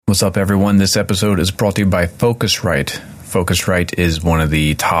What's up, everyone? This episode is brought to you by Focusrite. Focusrite is one of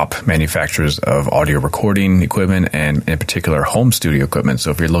the top manufacturers of audio recording equipment and, in particular, home studio equipment.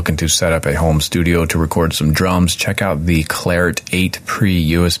 So if you're looking to set up a home studio to record some drums, check out the Claret 8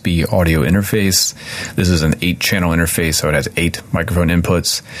 pre-USB audio interface. This is an 8-channel interface, so it has 8 microphone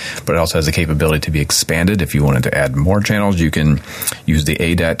inputs, but it also has the capability to be expanded. If you wanted to add more channels, you can use the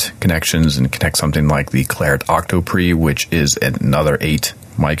ADAT connections and connect something like the Claret Octo Pre, which is another 8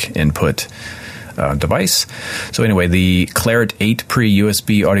 mic input device. So anyway, the Claret 8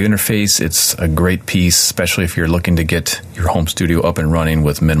 pre-USB audio interface, it's a great piece, especially if you're looking to get your home studio up and running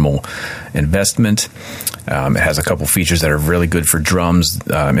with minimal investment. It has a couple features that are really good for drums.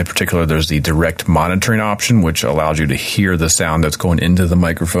 In particular, there's the direct monitoring option, which allows you to hear the sound that's going into the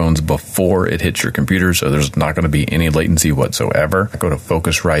microphones before it hits your computer, so there's not going to be any latency whatsoever. Go to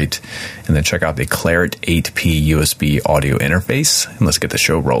Focusrite and then check out the Claret 8P USB audio interface, and let's get the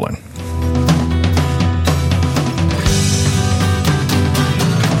show rolling.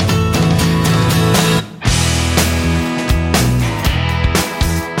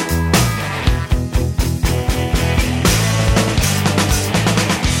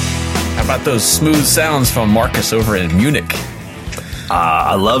 Those smooth sounds from Marcus over in Munich.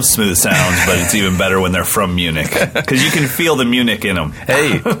 I love smooth sounds, but it's even better when they're from Munich because you can feel the Munich in them.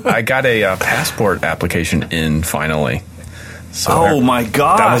 Hey, I got a passport application in finally. So my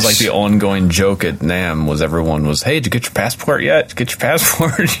gosh. That was like the ongoing joke at NAMM was everyone was, hey, did you get your passport yet? Did you get your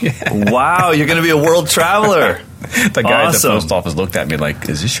passport yet? Wow, you're going to be a world traveler. The guy at the post office looked at me like,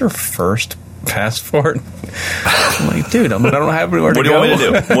 is this your first passport? I'm like, dude, I don't have anywhere to go. What do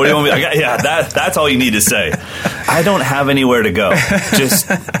you want me to do? What do you want me to do? That's all you need to say. I don't have anywhere to go.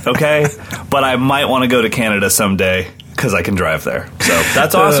 Just, okay? But I might want to go to Canada someday because I can drive there. So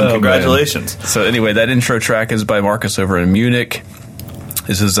that's awesome. Congratulations. Man. So anyway, that intro track is by Marcus over in Munich.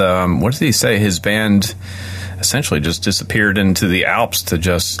 This is, what did he say? His band essentially just disappeared into the Alps to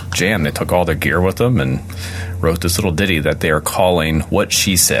just jam. They took all their gear with them and wrote this little ditty that they are calling What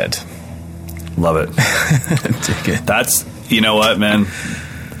She Said. Love it. Take it. That's, you know what, man?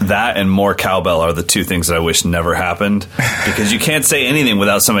 That and more cowbell are the two things that I wish never happened because you can't say anything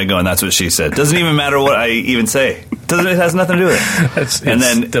without somebody going, that's what she said. Doesn't even matter what I even say. It has nothing to do with it.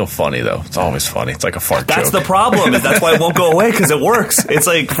 It's still funny, though. It's always funny. It's like a fart joke. That's the problem. That's why it won't go away because it works. It's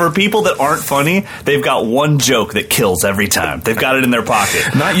like for people that aren't funny, they've got one joke that kills every time. They've got it in their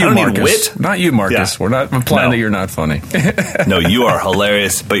pocket. Not you, Marcus. Need wit. Not you, Marcus. Yeah. We're not implying that you're not funny. No, you are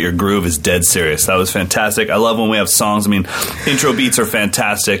hilarious, but your groove is dead serious. That was fantastic. I love when we have songs. I mean, intro beats are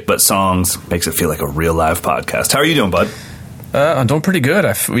fantastic, but songs makes it feel like a real live podcast. How are you doing, bud? I'm doing pretty good.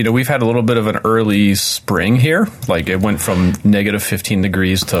 We've had a little bit of an early spring here. Like it went from negative 15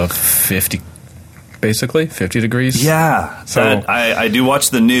 degrees to 50, basically 50 degrees. Yeah. So I do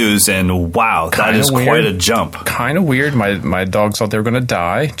watch the news, and wow, that is quite a jump. Kind of weird. My dogs thought they were going to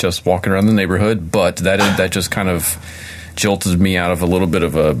die just walking around the neighborhood, but that just kind of jolted me out of a little bit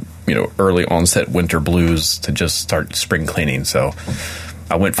of a early onset winter blues to just start spring cleaning. So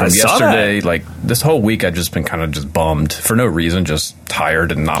I went from yesterday, like this whole week, I've just been kind of just bummed for no reason, just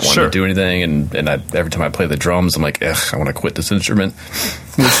tired and not wanting to do anything. And every time I play the drums, I'm like, I want to quit this instrument,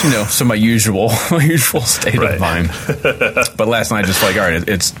 which, so my usual state of mind. But last night, just like, all right,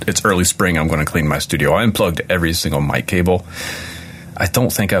 it's early spring. I'm going to clean my studio. I unplugged every single mic cable. I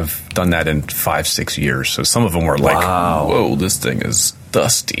don't think I've done that in 5-6 years. So some of them were like, whoa, this thing is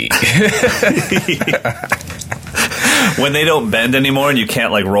dusty. When they don't bend anymore and you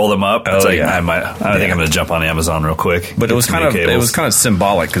can't like roll them up, it's I think I'm going to jump on Amazon real quick. But it was kind of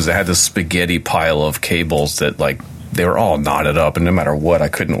symbolic because they had this spaghetti pile of cables that like they were all knotted up, and no matter what, I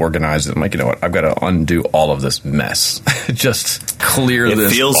couldn't organize it. I'm like, you know what? I've got to undo all of this mess. Just clear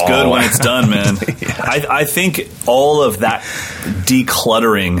this. It feels good when it's done, man. I think all of that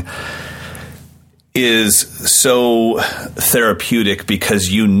decluttering is so therapeutic because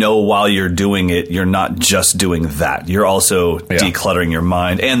while you're doing it, you're not just doing that. You're also decluttering your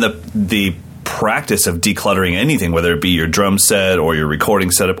mind, and the practice of decluttering anything, whether it be your drum set or your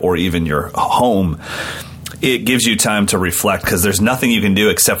recording setup or even your home. It gives you time to reflect because there's nothing you can do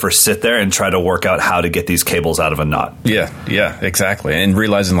except for sit there and try to work out how to get these cables out of a knot. Yeah, exactly. And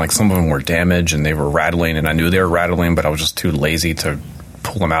realizing like some of them were damaged and they were rattling, and I knew they were rattling, but I was just too lazy to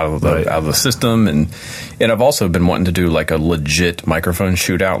pull them out of the system. And I've also been wanting to do like a legit microphone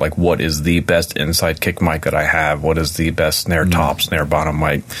shootout. Like, what is the best inside kick mic that I have? What is the best snare top, snare bottom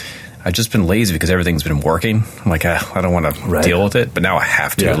mic? I've just been lazy because everything's been working. I'm like, I don't want to deal with it, but now I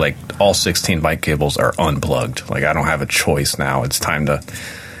have to. Like, all 16 mic cables are unplugged. Like, I don't have a choice now. It's time to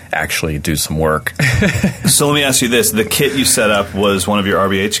actually do some work. So let me ask you this. The kit you set up was one of your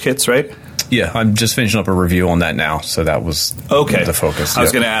RBH kits, right? Yeah, I'm just finishing up a review on that now, so that was the focus. I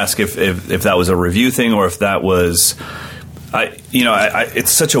was going to ask if that was a review thing or if that was...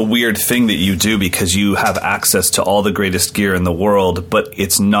 it's such a weird thing that you do because you have access to all the greatest gear in the world, but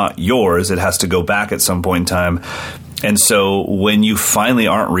it's not yours. It has to go back at some point in time. And so when you finally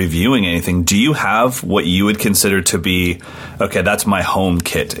aren't reviewing anything, do you have what you would consider to be, okay, that's my home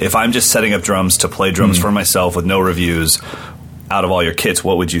kit? If I'm just setting up drums to play drums for myself with no reviews, out of all your kits,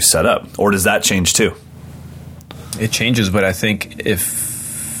 what would you set up? Or does that change too? It changes, but I think if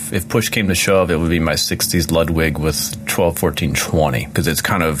push came to shove, it would be my 60s Ludwig with 12, 14, 20, because it's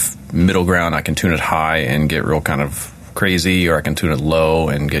kind of middle ground. I can tune it high and get real kind of crazy, or I can tune it low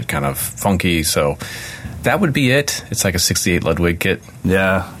and get kind of funky. So that would be it. It's like a 68 Ludwig kit.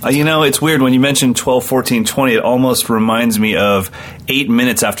 Yeah. It's weird. When you mentioned 12, 14, 20, it almost reminds me of 8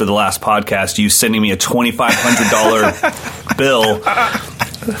 minutes after the last podcast, you sending me a $2,500 bill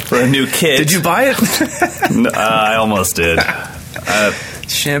for a new kit. Did you buy it? I almost did.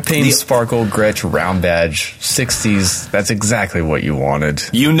 Champagne Sparkle Gretsch Round Badge 60s. That's exactly what you wanted.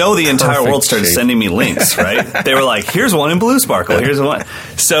 The entire world started sending me links, right? They were like, here's one in Blue Sparkle. Here's one.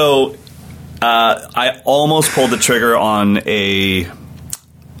 So I almost pulled the trigger on a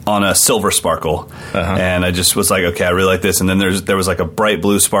Silver Sparkle, and I just was like, okay, I really like this. And then there was like a bright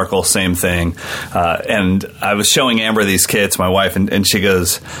blue sparkle, same thing. And I was showing Amber these kits, my wife, and she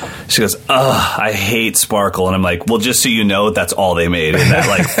goes, ugh, I hate sparkle. And I'm like, well, just so you know, that's all they made in that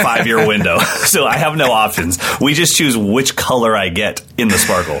like 5-year window. So I have no options. We just choose which color I get in the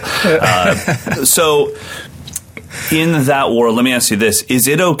sparkle. So in that world, let me ask you this. Is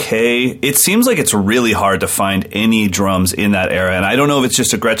it okay? It seems like it's really hard to find any drums in that era. And I don't know if it's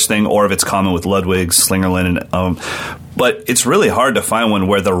just a Gretsch thing or if it's common with Ludwigs, Slingerland. But it's really hard to find one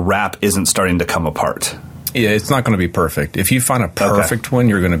where the wrap isn't starting to come apart. Yeah, it's not going to be perfect. If you find a perfect one,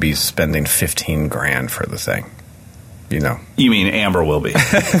 you're going to be spending $15,000 for the thing. You mean Amber will be?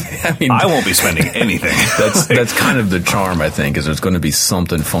 I won't be spending anything. That's kind of the charm, I think, is there's going to be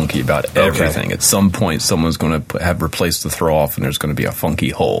something funky about everything. At some point, someone's going to have replaced the throw off, and there's going to be a funky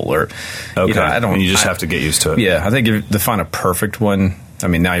hole. Or you just have to get used to it. Yeah, I think to find a perfect one. I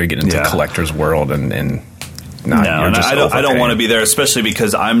mean, now you're getting into collector's world, and I don't want to be there, especially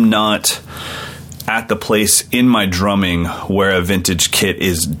because I'm not at the place in my drumming where a vintage kit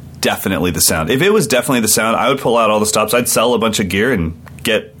is definitely the sound. If it was definitely the sound, I would pull out all the stops. I'd sell a bunch of gear and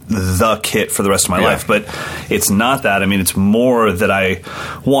get the kit for the rest of my life. But it's not that. I mean, it's more that I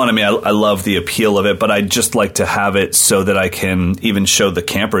want. I mean, I love the appeal of it, but I just like to have it so that I can even show the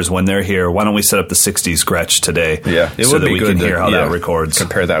campers when they're here. Why don't we set up the 60s Gretsch today? Yeah, it so would that be we good can hear how that records.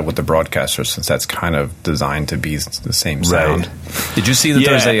 Compare that with the broadcaster, since that's kind of designed to be the same sound. Right. Did you see that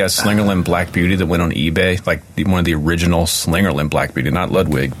there's a Slingerland Black Beauty that went on eBay? Like one of the original Slingerland Black Beauty, not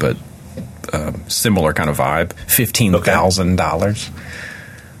Ludwig, but similar kind of vibe. $15,000.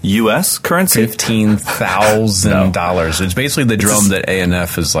 U.S. currency? $15,000. It's basically the drum that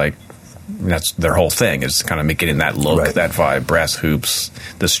A&F is like, that's their whole thing, is kind of getting that look, that vibe, brass hoops,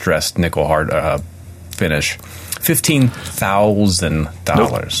 the stressed nickel hard finish.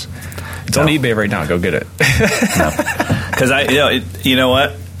 $15,000. It's on eBay right now. Go get it. Because you know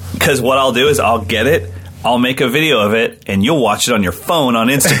what? Because what I'll do is I'll get it. I'll make a video of it, and you'll watch it on your phone on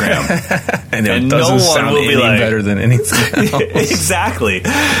Instagram. and it doesn't sound any better than anything else. Exactly.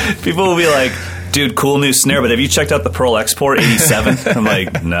 People will be like, dude, cool new snare, but have you checked out the Pearl Export 87? I'm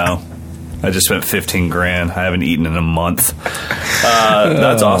like, no. I just spent $15,000. I haven't eaten in a month.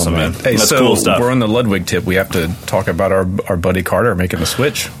 That's awesome, man. Hey, that's so cool stuff. We're on the Ludwig tip. We have to talk about our buddy Carter making the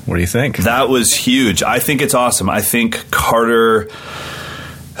switch. What do you think? That was huge. I think it's awesome. I think Carter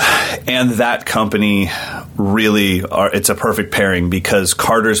and that company really it's a perfect pairing, because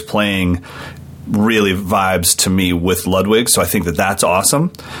Carter's playing really vibes to me with Ludwig, so I think that's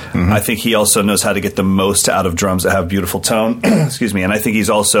awesome. I think he also knows how to get the most out of drums that have beautiful tone. Excuse me. And I think he's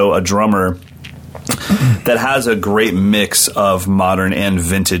also a drummer that has a great mix of modern and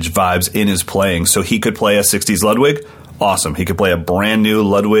vintage vibes in his playing. So he could play a 60s Ludwig, awesome. He could play a brand new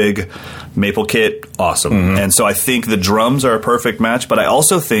Ludwig maple kit, awesome. And so I think the drums are a perfect match, but I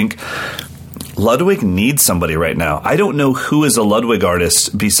also think Ludwig needs somebody right now. I don't know who is a Ludwig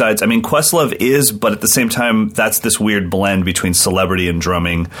artist besides, I mean, Questlove is, but at the same time, that's this weird blend between celebrity and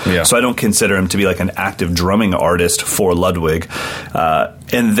drumming. Yeah. So I don't consider him to be like an active drumming artist for Ludwig.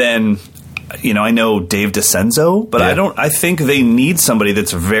 And then, I know Dave DiCenzo, but I think they need somebody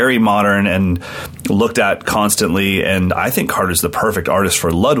that's very modern and looked at constantly, and I think Carter's the perfect artist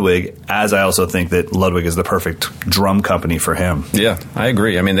for Ludwig, as I also think that Ludwig is the perfect drum company for him. Yeah, I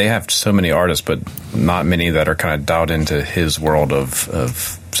agree. I mean, they have so many artists, but not many that are kind of dialed into his world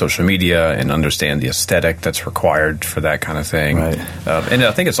of social media and understand the aesthetic that's required for that kind of thing. Right. And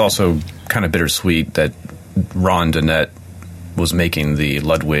I think it's also kind of bittersweet that Ron Dennett was making the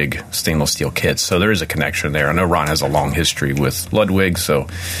Ludwig stainless steel kits, so there is a connection there. I know Ron has a long history with Ludwig, so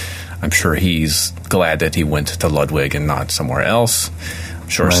I'm sure he's glad that he went to Ludwig and not somewhere else. I'm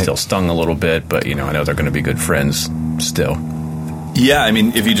sure it's still stung a little bit, but I know they're going to be good friends still. Yeah, I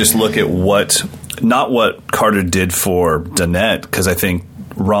mean, if you just look at not what Carter did for Dennett, because I think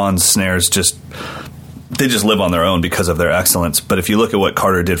Ron's snares they just live on their own because of their excellence. But if you look at what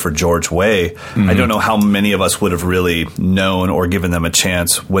Carter did for George Way, I don't know how many of us would have really known or given them a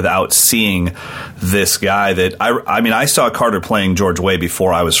chance without seeing this guy that I saw Carter playing George Way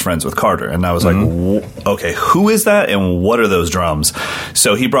before I was friends with Carter, and I was like, okay, who is that and what are those drums?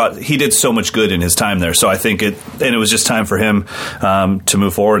 So he did so much good in his time there. So I think it was just time for him to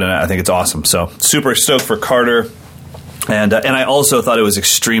move forward, and I think it's awesome. So super stoked for Carter. And I also thought it was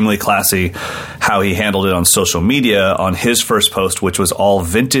extremely classy how he handled it on social media on his first post, which was all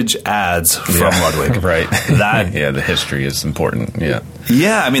vintage ads from Ludwig. Right. The history is important. Yeah.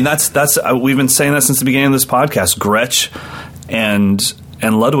 Yeah. I mean, that's we've been saying that since the beginning of this podcast. Gretsch and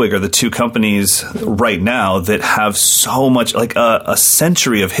Ludwig are the two companies right now that have so much, like a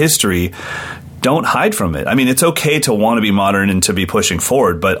century of history. Don't hide from it. I mean, it's okay to want to be modern and to be pushing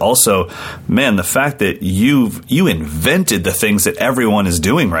forward, but also, man, the fact that you invented the things that everyone is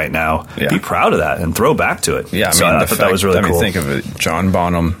doing right now, be proud of that and throw back to it. Yeah, I thought that was really cool. Think of it. John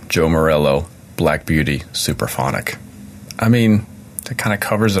Bonham, Joe Morello, Black Beauty, Superphonic. I mean, that kind of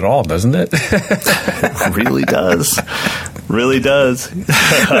covers it all, doesn't it? It really does. Really does.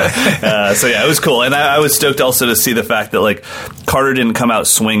 So yeah, it was cool. And I was stoked also to see the fact that like Carter didn't come out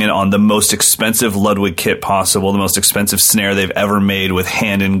swinging on the most expensive Ludwig kit possible, the most expensive snare they've ever made with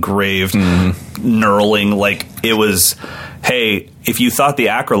hand engraved knurling. Like it was, hey, if you thought the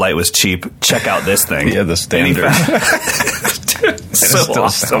Acrolite was cheap, check out this thing. Yeah, the standard. So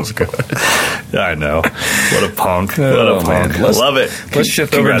awesome. Sounds good. I know. What a punk. What a punk. Love it. Let's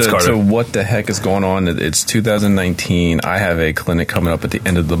shift over to what the heck is going on. It's 2019. I have a clinic coming up at the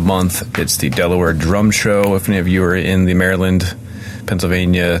end of the month. It's the Delaware Drum Show. If any of you are in the Maryland,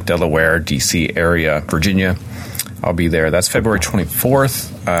 Pennsylvania, Delaware, D.C. area, Virginia, I'll be there. That's February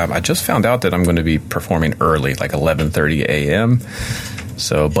 24th. I just found out that I'm going to be performing early, like 11:30 a.m.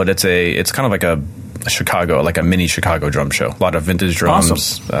 So, but it's kind of like a Chicago, like a mini Chicago drum show. A lot of vintage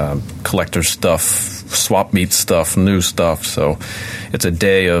drums, collector stuff, swap meet stuff, new stuff. So it's a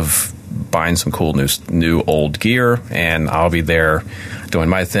day of buying some cool new old gear, and I'll be there doing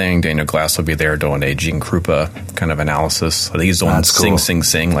my thing. Daniel Glass will be there doing a Gene Krupa kind of analysis. I think he's doing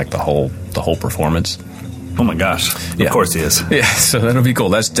sing like the whole performance. Oh my gosh. Of course he is. Yeah, so that'll be cool.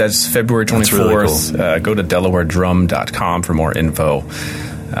 That's February 24th. Really cool. Go to delawaredrum.com for more info.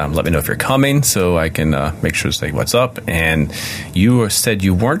 Let me know if you're coming so I can make sure to say what's up. And you said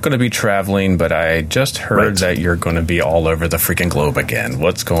you weren't going to be traveling, but I just heard that you're going to be all over the freaking globe again.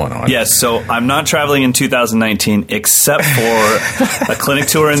 What's going on? Yes, so I'm not traveling in 2019 except for a clinic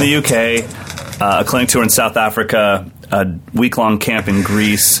tour in the UK, a clinic tour in South Africa, a week-long camp in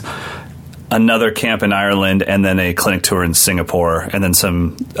Greece, another camp in Ireland, and then a clinic tour in Singapore, and then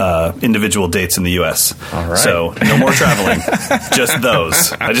some individual dates in the U.S. All right. So no more traveling, just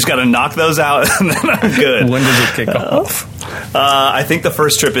those. I just got to knock those out, and then I'm good. When does it kick off? I think the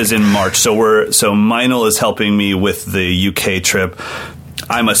first trip is in March. So Meinl is helping me with the UK trip.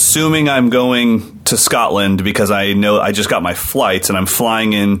 I'm assuming I'm going to Scotland because I know I just got my flights and I'm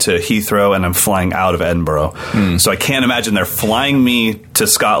flying into Heathrow and I'm flying out of Edinburgh. So I can't imagine they're flying me to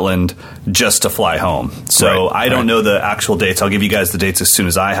Scotland just to fly home. So I don't know the actual dates. I'll give you guys the dates as soon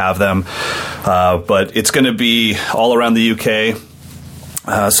as I have them. But it's going to be all around the UK.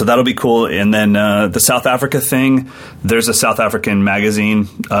 So that'll be cool. And then the South Africa thing, there's a South African magazine,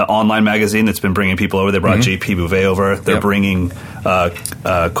 online magazine that's been bringing people over. They brought JP Bouvet over. They're bringing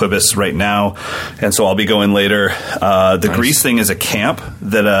Quibus right now. And so I'll be going later. The Greece thing is a camp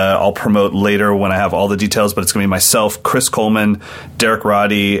that I'll promote later when I have all the details, but it's going to be myself, Chris Coleman, Derek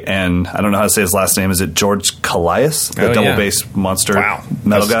Roddy, and I don't know how to say his last name. Is it George Callias, the double bass monster metal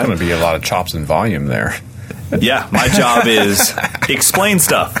guy? That's going to be a lot of chops and volume there. Yeah, my job is explain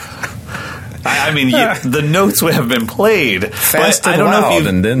stuff. I mean, the notes would have been played. Fast and loud,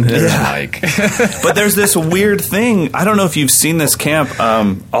 and then his mic. But there's this weird thing. I don't know if you've seen this camp.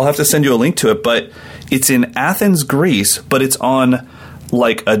 I'll have to send you a link to it. But it's in Athens, Greece, but it's on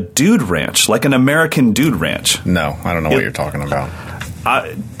like a dude ranch, like an American dude ranch. No, I don't know what you're talking about.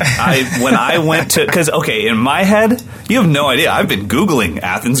 When I went to, because, okay, in my head, you have no idea. I've been Googling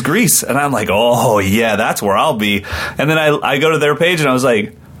Athens, Greece, and I'm like, oh, yeah, that's where I'll be. And then I go to their page, and I was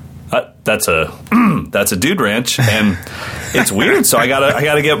like, that's a dude ranch, and it's weird. So I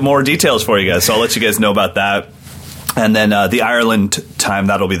gotta get more details for you guys. So I'll let you guys know about that. And then the Ireland time,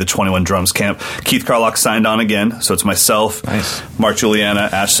 that'll be the 21 Drums Camp. Keith Carlock signed on again. So it's myself, nice. Mark Juliana,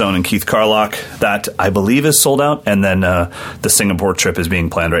 Ash Sohn, and Keith Carlock. That, I believe, is sold out. And then the Singapore trip is being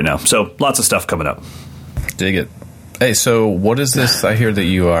planned right now. So lots of stuff coming up. Dig it. Hey, so what is this? I hear that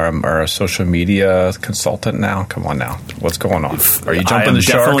you are a social media consultant now. Come on now. What's going on? Are you jumping the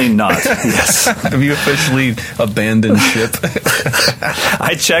shark? Definitely not. Yes. Have you officially abandoned ship?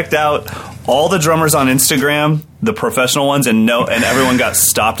 I checked out all the drummers on Instagram, the professional ones, and everyone got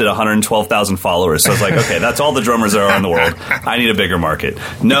stopped at 112,000 followers. So I was like, okay, that's all the drummers there are in the world. I need a bigger market.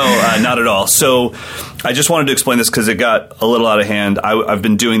 No, not at all. So I just wanted to explain this because it got a little out of hand. I've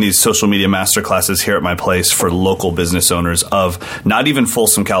been doing these social media masterclasses here at my place for local business owners of not even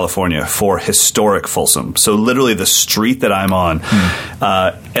Folsom, California, for historic Folsom. So literally the street that I'm on,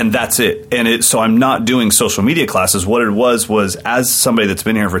 and that's it. And so I'm not doing social media classes. What it was as somebody that's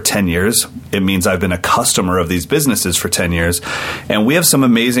been here for 10 years, it means I've been a customer of these businesses for 10 years. And we have some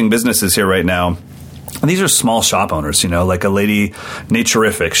amazing businesses here right now. And these are small shop owners, like a lady,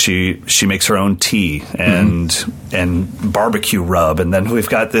 Naturific. She makes her own tea and barbecue rub, and then we've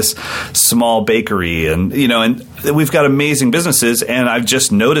got this small bakery, and we've got amazing businesses. And I've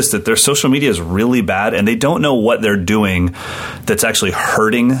just noticed that their social media is really bad, and they don't know what they're doing that's actually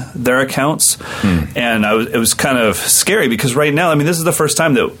hurting their accounts. And it was kind of scary because right now, this is the first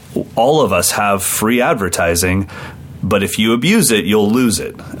time that all of us have free advertising. But if you abuse it, you'll lose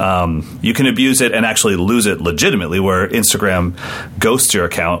it. You can abuse it and actually lose it legitimately, where Instagram ghosts your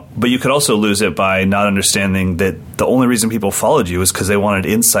account. But you could also lose it by not understanding that the only reason people followed you is because they wanted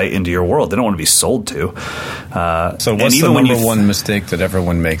insight into your world. They don't want to be sold to. So what's the number one mistake that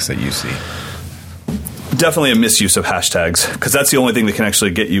everyone makes that you see? Definitely a misuse of hashtags, because that's the only thing that can actually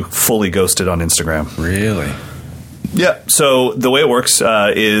get you fully ghosted on Instagram. Really? Yeah. So the way it works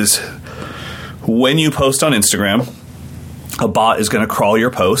is when you post on Instagram, a bot is going to crawl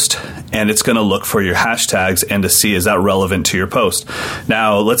your post, and it's going to look for your hashtags and to see, is that relevant to your post?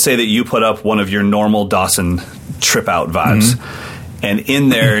 Now, let's say that you put up one of your normal Dawson trip out vibes, and in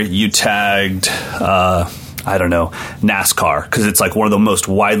there you tagged, NASCAR, because it's like one of the most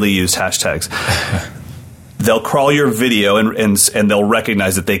widely used hashtags. They'll crawl your video and they'll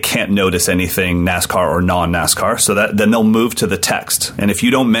recognize that they can't notice anything NASCAR or non-NASCAR. So then they'll move to the text. And if you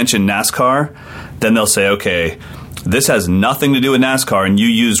don't mention NASCAR, then they'll say, okay, this has nothing to do with NASCAR, and you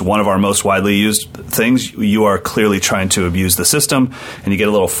used one of our most widely used things. You are clearly trying to abuse the system. And you get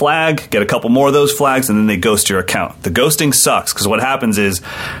a little flag, get a couple more of those flags, and then they ghost your account. The ghosting sucks, because what happens is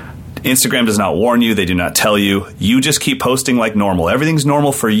Instagram does not warn you. They do not tell you. You just keep posting like normal. Everything's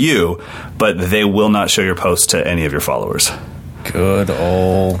normal for you, but they will not show your post to any of your followers. Good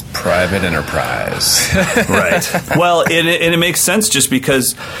old private enterprise. Right. Well, and it makes sense just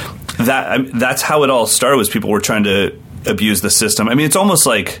because that's how it all started, was people were trying to abuse the system. It's almost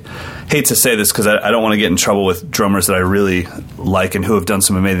like, hate to say this because I don't want to get in trouble with drummers that I really like and who have done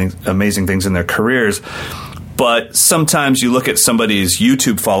some amazing things in their careers. But sometimes you look at somebody's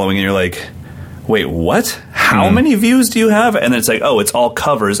YouTube following and you're like, wait, what? How many views do you have? And then it's like, oh, it's all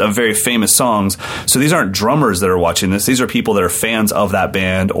covers of very famous songs. So these aren't drummers that are watching this. These are people that are fans of that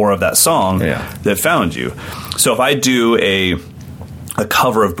band or of that song that found you. So if I do a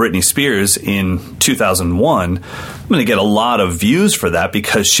cover of Britney Spears in 2001, I'm going to get a lot of views for that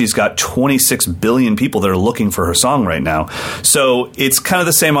because she's got 26 billion people that are looking for her song right now. So it's kind of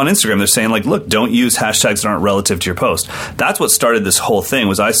the same on Instagram. They're saying, like, look, don't use hashtags that aren't relative to your post. That's what started this whole thing.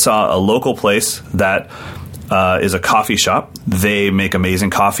 Was I saw a local place that is a coffee shop. They make amazing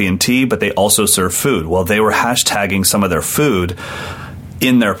coffee and tea, but they also serve food. Well, they were hashtagging some of their food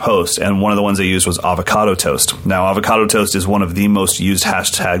in their post, and one of the ones they used was avocado toast. Now, avocado toast is one of the most used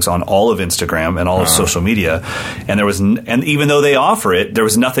hashtags on all of Instagram and all of social media, and and even though they offer it, there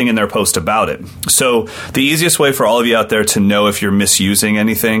was nothing in their post about it. So the easiest way for all of you out there to know if you're misusing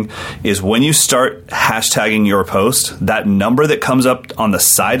anything is when you start hashtagging your post, that number that comes up on the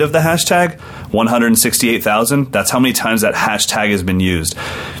side of the hashtag, 168,000, that's how many times that hashtag has been used.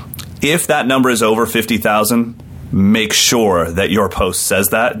 If that number is over 50,000, make sure that your post says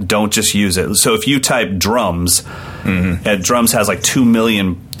that. Don't just use it. So if you type drums, and drums has like 2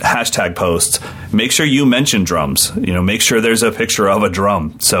 million hashtag posts, make sure you mention drums. Make sure there's a picture of a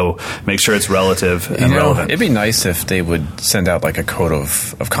drum. So make sure it's relative and relevant. It'd be nice if they would send out like a code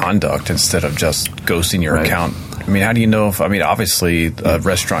of conduct instead of just ghosting your account. I mean, how do you know if, obviously a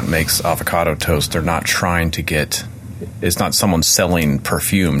restaurant makes avocado toast. They're not trying to get, it's not someone selling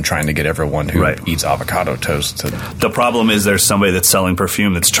perfume trying to get everyone who eats avocado toast to. The problem is there's somebody that's selling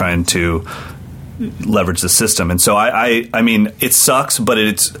perfume that's trying to leverage the system. And so I mean, it sucks, but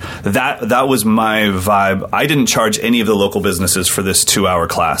that was my vibe. I didn't charge any of the local businesses for this 2-hour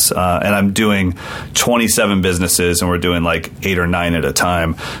class. And I'm doing 27 businesses, and we're doing like 8 or 9 at a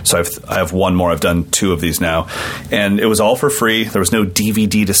time. So I have one more. I've done 2 of these now, and it was all for free. There was no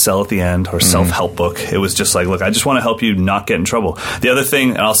DVD to sell at the end or self-help book. It was just like, look, I just want to help you not get in trouble. The other thing,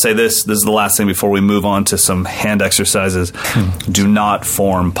 and I'll say this is the last thing before we move on to some hand exercises. Do not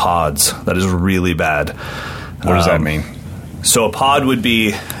form pods. That is really bad. What does that mean? So a pod would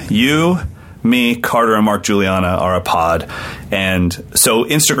be you, me, Carter, and Mark Juliana are a pod. And so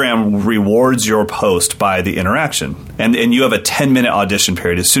Instagram rewards your post by the interaction. And you have a 10-minute audition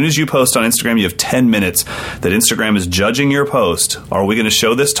period. As soon as you post on Instagram, you have 10 minutes that Instagram is judging your post. Are we going to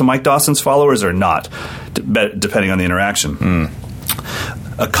show this to Mike Dawson's followers or not? Depending on the interaction.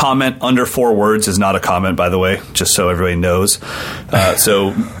 A comment under 4 words is not a comment, by the way, just so everybody knows. If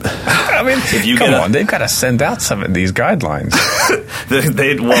you they've got to send out some of these guidelines.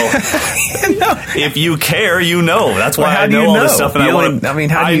 If you care, That's why I know all this stuff, and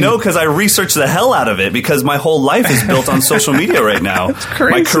I know because I researched the hell out of it because my whole life is built on social media right now. That's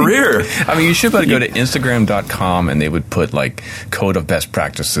crazy. My career. You should go to Instagram.com and they would put like code of best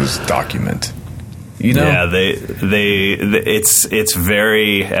practices document. Yeah, it's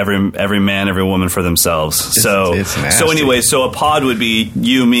very every man, every woman for themselves. So anyway, so a pod would be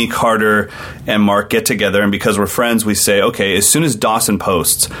you, me, Carter, and Mark get together, and because we're friends, we say, okay, as soon as Dawson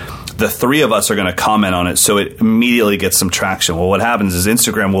posts, the 3 of us are going to comment on it, so it immediately gets some traction. Well, what happens is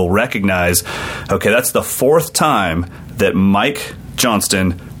Instagram will recognize, okay, that's the 4th time that Mike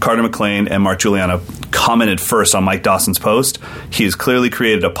Johnston, Carter McLean, and Mark Juliana commented first on Mike Dawson's post. He has clearly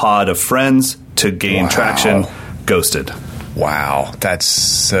created a pod of friends to gain traction. Ghosted. Wow, that's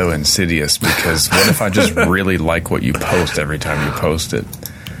so insidious, because what if I just really like what you post every time you post it?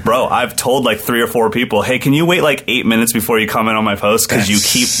 Bro, I've told like 3 or 4 people, hey, can you wait like 8 minutes before you comment on my post? Because you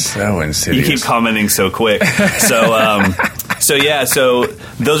keep commenting so quick. So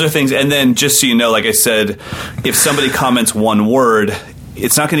those are things. And then just so you know, like I said, if somebody comments 1 word,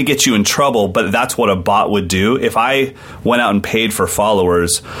 it's not going to get you in trouble, but that's what a bot would do. If I went out and paid for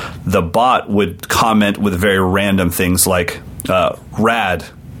followers, the bot would comment with very random things like rad,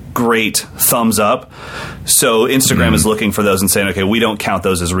 great, thumbs up. So Instagram is looking for those and saying, okay, we don't count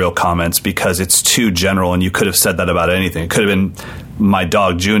those as real comments because it's too general, and you could have said that about anything. It could have been my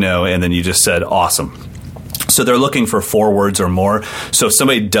dog Juno, and then you just said awesome. So they're looking for 4 words or more. So if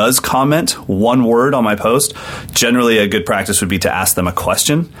somebody does comment 1 word on my post, generally a good practice would be to ask them a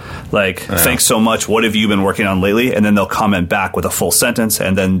question. Like, thanks so much. What have you been working on lately? And then they'll comment back with a full sentence,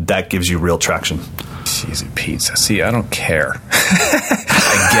 and then that gives you real traction. Cheesy pizza. See, I don't care.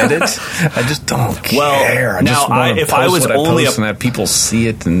 I get it. I just don't care. Well, if I was only and have people see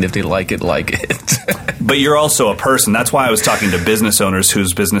it, and if they like it, like it. But you're also a person. That's why I was talking to business owners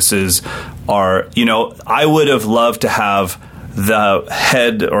whose businesses are, I would have loved to have the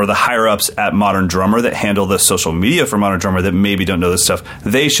head or the higher-ups at Modern Drummer that handle the social media for Modern Drummer that maybe don't know this stuff.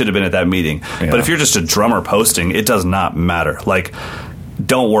 They should have been at that meeting. Yeah. But if you're just a drummer posting, it does not matter. Like,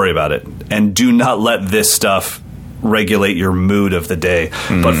 don't worry about it. And do not let this stuff regulate your mood of the day.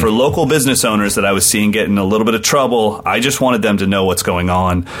 But for local business owners that I was seeing get in a little bit of trouble, I just wanted them to know what's going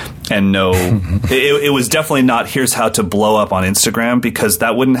on and know it was definitely not here's how to blow up on Instagram, because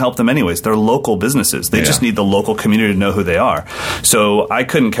that wouldn't help them anyways. They're local businesses. They just need the local community to know who they are. So I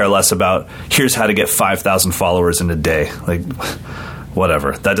couldn't care less about here's how to get 5,000 followers in a day. Like,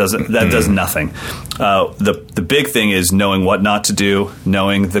 whatever. That does nothing. The big thing is knowing what not to do,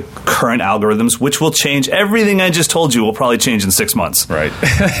 knowing the current algorithms, which will change. Everything I just told you will probably change in 6 months. Right.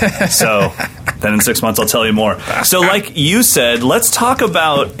 So then in 6 months I'll tell you more. So like you said, let's talk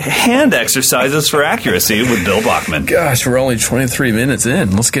about hand exercises for accuracy with Bill Bachman. Gosh, we're only 23 minutes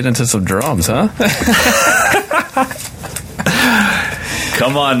in. Let's get into some drums, huh?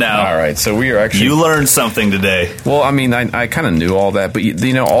 Come on now. All right, so we are actually... You learned something today. Well, I mean, I kind of knew all that, but,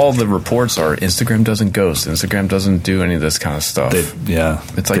 all the reports are Instagram doesn't ghost. Instagram doesn't do any of this kind of stuff.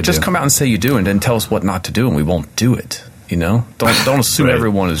 It's like, just come out and say you do, and then tell us what not to do, and we won't do it. You know, don't assume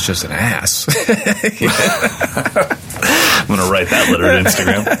everyone is just an ass. I'm going to write that letter to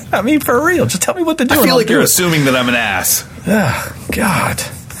Instagram. I mean, for real, just tell me what to do. I feel like you're assuming that I'm an ass. Oh, God.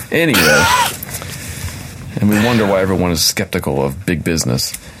 Anyway, and we wonder why everyone is skeptical of big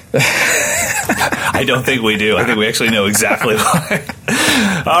business. I don't think we do. I think we actually know exactly why.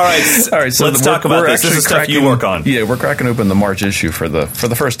 All right. So let's talk about this. This is stuff you work on. Yeah, we're cracking open the March issue for the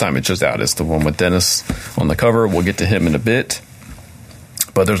first time. It's just out. It's the one with Dennis on the cover. We'll get to him in a bit.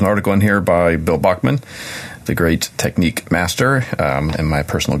 But there's an article in here by Bill Bachman, the great technique master and my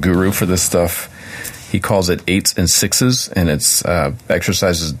personal guru for this stuff. He calls it 8s and 6s, and it's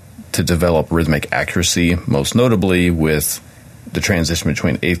exercises to develop rhythmic accuracy, most notably with the transition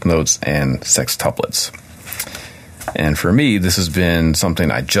between eighth notes and sextuplets. And for me, this has been something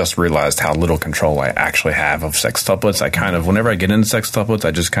I just realized how little control I actually have of sextuplets. I kind of, whenever I get into sextuplets,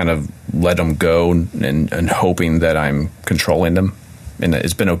 I just kind of let them go and hoping that I'm controlling them. And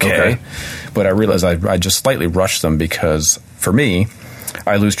it's been okay. But I realized I just slightly rushed them because, for me,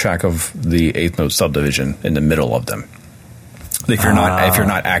 I lose track of the eighth note subdivision in the middle of them. If you're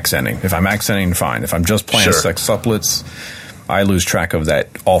not accenting. If I'm accenting, fine. If I'm just playing sextuplets, I lose track of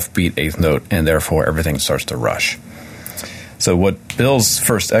that offbeat eighth note, and therefore everything starts to rush. So what Bill's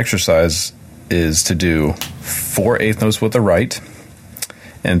first exercise is to do 4 eighth notes with the right,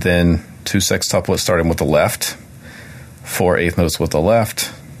 and then 2 sextuplets starting with the left, 4 eighth notes with the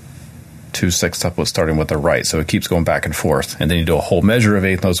left, 2 sextuplets starting with the right. So it keeps going back and forth. And then you do a whole measure of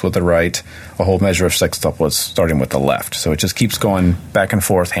eighth notes with the right, a whole measure of sextuplets starting with the left. So it just keeps going back and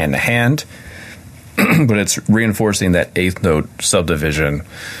forth, hand to hand. But it's reinforcing that eighth note subdivision,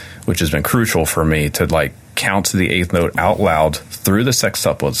 which has been crucial for me to count the eighth note out loud through the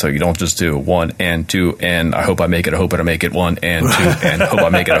sextuplet. So you don't just do 1 and 2 and I hope I make it, I hope I make it 1 and 2 and hope I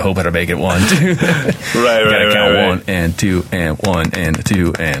make it, I hope I make it 1, 2. Right. Count 1 and 2 and 1 and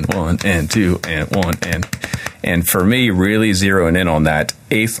 2 and 1 and 2 and 1 and for me, really zeroing in on that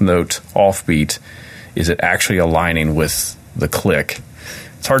eighth note offbeat, is it actually aligning with the click?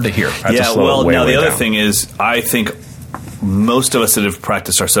 It's hard to hear. The other thing is, I think most of us that have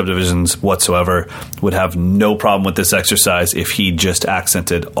practiced our subdivisions whatsoever would have no problem with this exercise if he just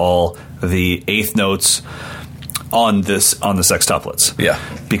accented all the eighth notes on the sextuplets. Yeah.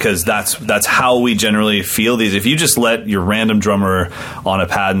 Because that's how we generally feel these. If you just let your random drummer on a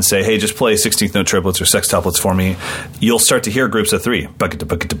pad and say, hey, just play 16th note triplets or sextuplets for me, you'll start to hear groups of 3.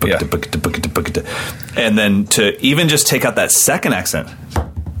 And then to even just take out that second accent.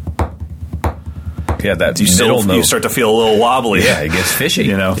 Yeah, that middle note. You start to feel a little wobbly. Yeah, it gets fishy.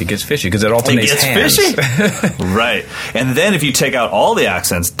 It gets fishy because it alternates hands. It gets fishy. Right. And then if you take out all the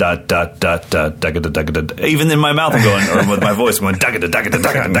accents, dot, dot, dot, dot, dagga, dagga, dagga, even in my mouth I'm going, or with my voice I'm going, dagga, dagga,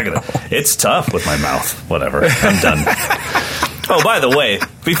 dagga, dagga. It's tough with my mouth. Whatever. I'm done. Oh, by the way,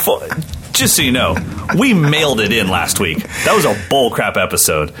 just so you know, we mailed it in last week. That was a bullcrap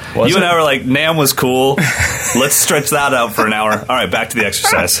episode. You and I were like, NAMM was cool. Let's stretch that out for an hour. All right, back to the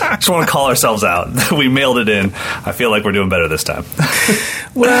exercise. Just want to call ourselves out. We mailed it in. I feel like we're doing better this time.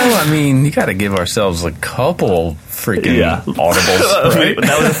 Well, I mean, you got to give ourselves a couple freaking audibles, right?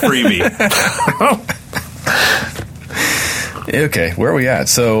 That was a freebie. Okay, where are we at?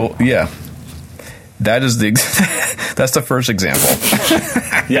 So, yeah. That's the first example.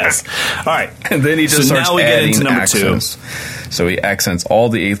 Yes. All right. And then he just starts now we get adding into number accents. 2. So he accents all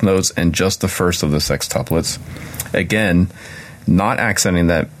the eighth notes and just the first of the sextuplets. Again, not accenting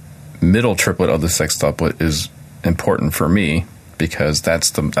that middle triplet of the sextuplet is important for me because that's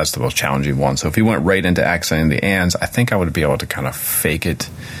the most challenging one. So if he went right into accenting the ands, I think I would be able to kind of fake it.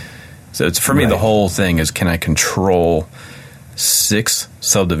 So it's for me, the whole thing is, can I control 6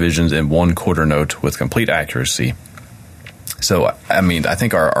 subdivisions in 1 quarter note with complete accuracy? So, I mean, I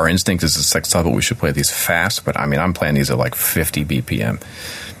think our instinct is a sextuplet. We should play these fast, but I mean, I'm playing these at 50 BPM.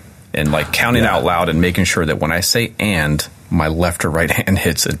 And counting out loud and making sure that when I say and, my left or right hand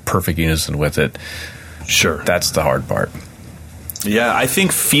hits in perfect unison with it. Sure. That's the hard part. Yeah, I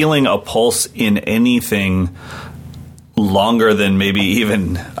think feeling a pulse in anything longer than maybe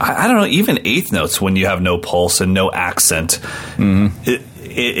even, I don't know, even eighth notes when you have no pulse and no accent, you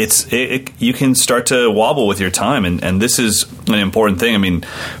can start to wobble with your time. And this is an important thing. I mean,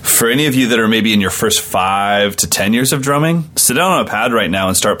 for any of you that are maybe in your first 5 to 10 years of drumming, sit down on a pad right now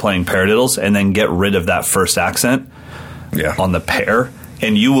and start playing paradiddles and then get rid of that first accent on the pair.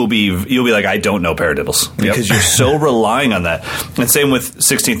 And you'll be like, I don't know paradiddles because you're so relying on that. And same with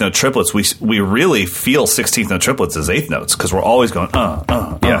 16th note triplets. We really feel 16th note triplets as eighth notes because we're always going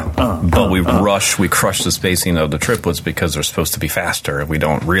but we crush the spacing of the triplets because they're supposed to be faster. We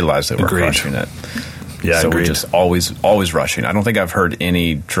don't realize that we're crushing it. Yeah, so agreed. we're just always rushing. I don't think I've heard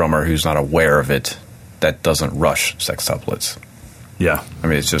any drummer who's not aware of it that doesn't rush sextuplets. Yeah. I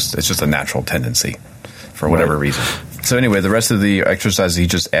mean, it's just a natural tendency for whatever reason. So anyway, the rest of the exercise, he's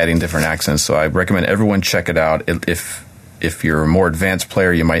just adding different accents. So I recommend everyone check it out. If you're a more advanced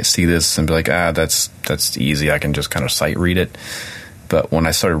player, you might see this and be like, that's easy. I can just kind of sight read it. But when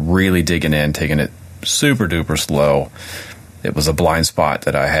I started really digging in, taking it super duper slow, it was a blind spot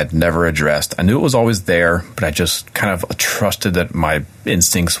that I had never addressed. I knew it was always there, but I just kind of trusted that my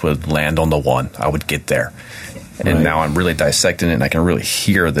instincts would land on the one. I would get there. And now I'm really dissecting it, and I can really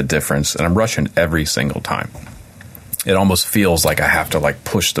hear the difference. And I'm rushing every single time. It almost feels like I have to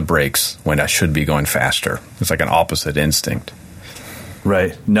push the brakes when I should be going faster. It's like an opposite instinct.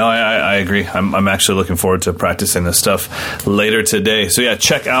 Right. No, I agree. I'm actually looking forward to practicing this stuff later today. So yeah,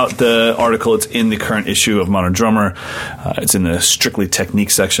 check out the article. It's in the current issue of Modern Drummer. It's in the Strictly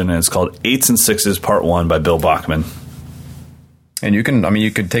Technique section, and it's called 8s and 6s Part 1 by Bill Bachman. And you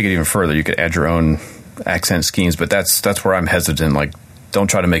could take it even further. You could add your own accent schemes, but that's where I'm hesitant. Don't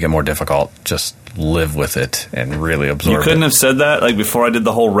try to make it more difficult. Just live with it and really absorb it. You couldn't have said that before I did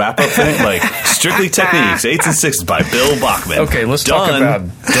the whole wrap-up thing? Strictly Techniques, 8s and 6s by Bill Bachman. Okay, let's talk about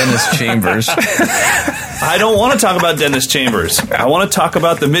Dennis Chambers. I don't want to talk about Dennis Chambers. I want to talk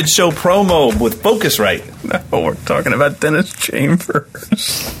about the mid-show promo with Focusrite. No, we're talking about Dennis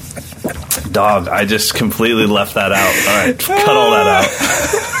Chambers. Dog, I just completely left that out. All right, cut all that out.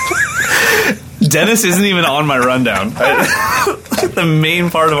 Dennis isn't even on my rundown. The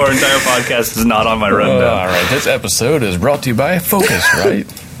main part of our entire podcast is not on my rundown. All right, this episode is brought to you by Focusrite.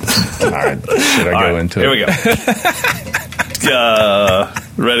 All right, should I go into it? Here we go.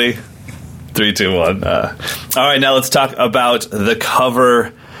 Ready? 3, 2, 1. All right, now let's talk about the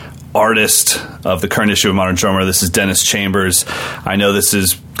cover artist of the current issue of Modern Drummer. This is Dennis Chambers. I know this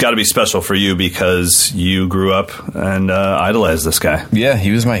has got to be special for you because you grew up and idolized this guy. Yeah,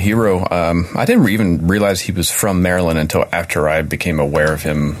 he was my hero. I didn't even realize he was from Maryland until after I became aware of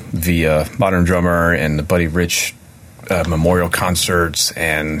him via Modern Drummer and the Buddy Rich memorial concerts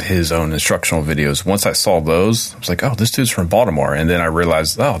and his own instructional videos. Once I saw those, I was like, oh, this dude's from Baltimore. And then I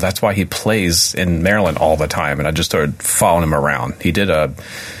realized, oh, that's why he plays in Maryland all the time. And I just started following him around. He did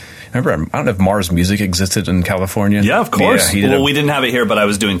remember, I don't know if Mars Music existed in California. Yeah, of course. Yeah, we didn't have it here, but I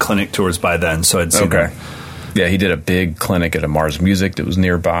was doing clinic tours by then, so I'd seen them. Yeah, he did a big clinic at a Mars Music that was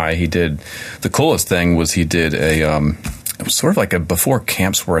nearby. The coolest thing was he did it was sort of like a before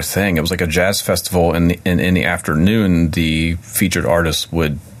camps were a thing. It was like a jazz festival, and in the afternoon, the featured artists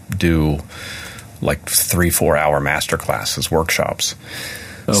would do 3-4 hour master classes, workshops.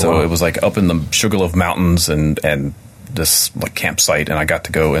 So it was up in the Sugarloaf Mountains and this campsite, and I got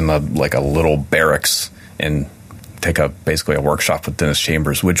to go in a little barracks and take basically a workshop with Dennis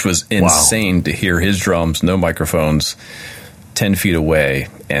Chambers, which was insane to hear his drums, no microphones, 10 feet away,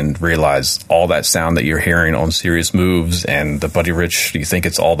 and realize all that sound that you're hearing on Serious Moves and the Buddy Rich, you think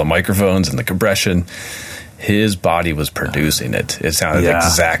it's all the microphones and the compression. His body was producing it. It sounded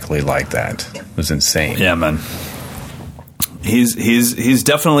exactly like that. It was insane. Yeah, man. He's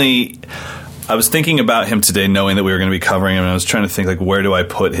definitely... I was thinking about him today, knowing that we were going to be covering him, and I was trying to think, where do I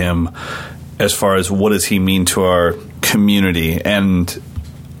put him as far as what does he mean to our community? And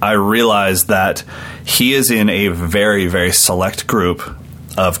I realized that he is in a very, very select group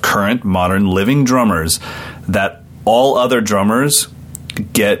of current modern living drummers that all other drummers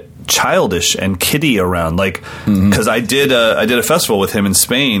get childish and kiddie around. Because I did a festival with him in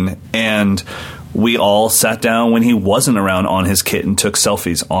Spain, and we all sat down when he wasn't around on his kit and took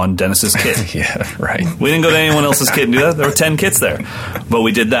selfies on Dennis's kit. Yeah, right. We didn't go to anyone else's kit and do that. There were 10 kits there. But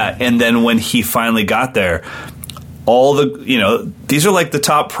we did that. And then when he finally got there, all these are the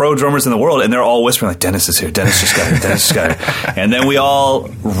top pro drummers in the world, and they're all whispering Dennis is here, Dennis just got here, Dennis just got here. And then we all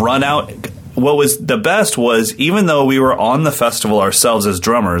run out. What was the best was, even though we were on the festival ourselves as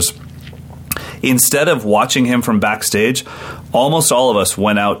drummers, instead of watching him from backstage, almost all of us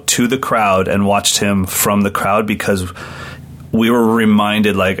went out to the crowd and watched him from the crowd, because we were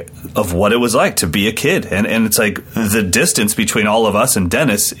reminded of what it was like to be a kid. And it's the distance between all of us and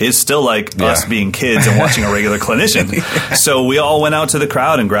Dennis is still us being kids and watching a regular clinician. So we all went out to the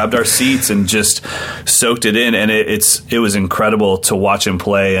crowd and grabbed our seats and just soaked it in. And it was incredible to watch him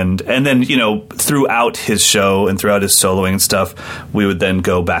play. And then, throughout his show and throughout his soloing and stuff, we would then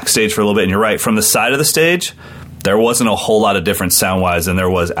go backstage for a little bit. And you're right, from the side of the stage, there wasn't a whole lot of different sound-wise than there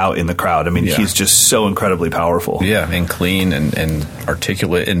was out in the crowd. I mean, he's just so incredibly powerful. Yeah, and clean and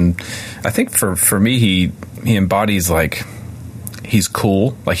articulate. And I think for me, he embodies, he's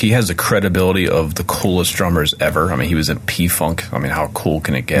cool. He has the credibility of the coolest drummers ever. I mean, he was in P-Funk. I mean, how cool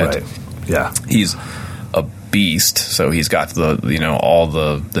can it get? Right. Yeah. He's beast. So he's got all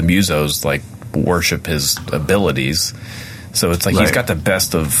the musos like worship his abilities. So it's like he's got the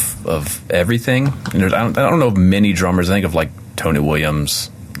best of everything. And I don't know of many drummers. I think of like Tony Williams.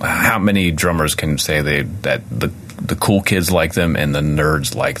 How many drummers can say that the cool kids like them and the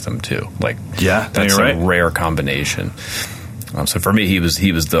nerds like them too? Like, that's a rare combination. So for me, he was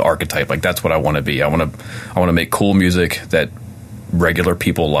the archetype. Like, that's what I want to be. I want to make cool music that regular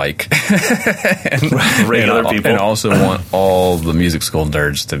people like, and also want all the music school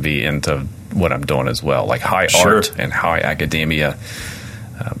nerds to be into what I'm doing as well, like high art and high academia.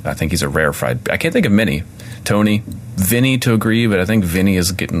 I think he's a rarefied. I can't think of many. Tony, Vinny to agree, but I think Vinny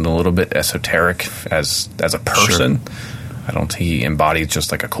is getting a little bit esoteric as a person. I don't think he embodies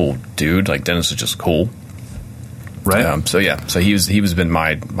just like a cool dude. Like Dennis is just cool. Right. So he's been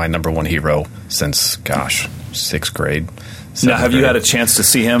my number one hero since, sixth grade. Now, have you had a chance to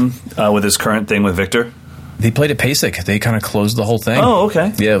see him with his current thing with Victor? They played at PASIC. They kind of closed the whole thing. Oh,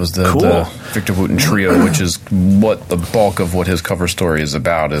 okay. Yeah, it was the Victor Wooten Trio, which is what the bulk of what his cover story is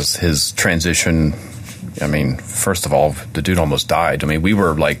about, is his transition. I mean, first of all, the dude almost died. I mean, we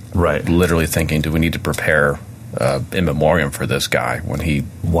were like literally thinking, do we need to prepare in memoriam for this guy when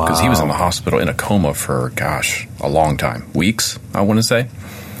because he was in the hospital in a coma for, a long time. Weeks, I want to say.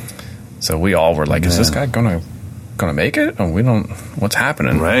 So we all were like, is this guy going to make it? Oh, we don't, what's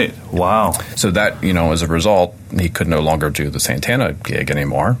happening? Right. Wow. So that, as a result, he could no longer do the Santana gig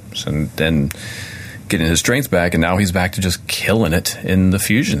anymore. So then getting his strength back, and now he's back to just killing it in the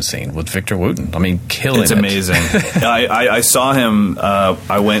fusion scene with Victor Wooten. I mean, killing it. It's amazing. I saw him,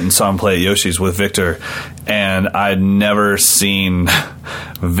 I went and saw him play at Yoshi's with Victor, and I'd never seen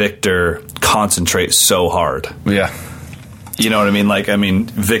Victor concentrate so hard. Yeah. You know what I mean? Like,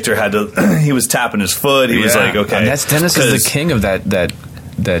 Victor had to, he was tapping his foot. He was like, okay. And Dennis is the king of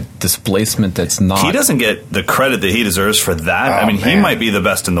that displacement that's not... He doesn't get the credit that he deserves for that. He might be the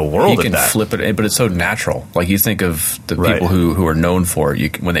best in the world at that. He can flip it, but it's so natural. Like, you think of the people who are known for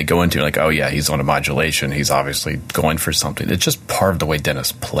it, when they go into it, like, oh yeah, he's on a modulation, he's obviously going for something. It's just part of the way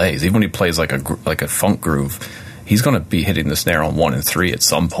Dennis plays. Even when he plays like a funk groove, he's going to be hitting the snare on 1 and 3 at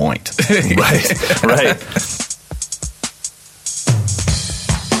some point. Right.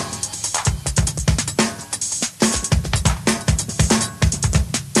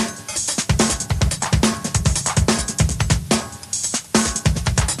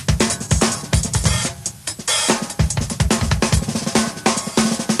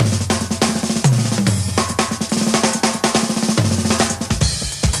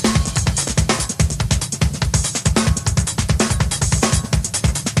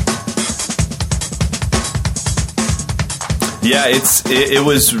 Yeah, it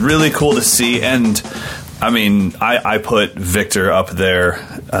was really cool to see, and I put Victor up there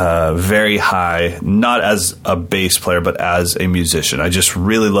very high, not as a bass player, but as a musician. I just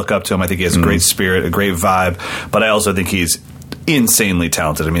really look up to him. I think he has a great spirit, a great vibe, but I also think he's insanely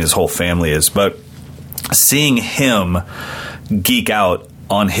talented. His whole family is. But seeing him geek out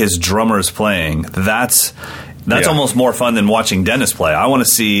on his drummers playing, that's almost more fun than watching Dennis play. I want to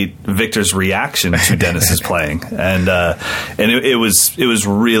see Victor's reaction to Dennis's playing, and it was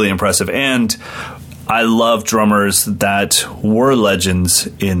really impressive. And I love drummers that were legends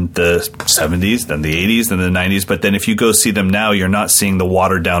in the 70s, then the 80s, then the 90s. But then if you go see them now, you're not seeing the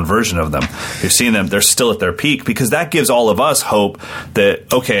watered down version of them. You're seeing them; they're still at their peak, because that gives all of us hope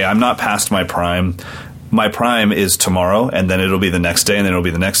that, okay, I'm not past my prime. My prime is tomorrow, and then it'll be the next day, and then it'll be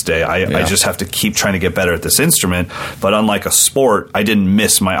the next day. I just have to keep trying to get better at this instrument. But unlike a sport, I didn't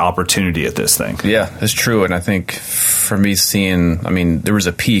miss my opportunity at this thing. Yeah, that's true. And I think for me there was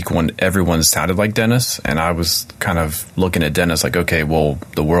a peak when everyone sounded like Dennis, and I was kind of looking at Dennis like, okay, well,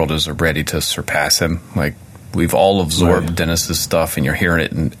 the world is ready to surpass him. Like, we've all absorbed Dennis's stuff, and you're hearing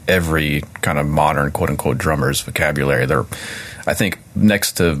it in every kind of modern, quote-unquote, drummer's vocabulary. I think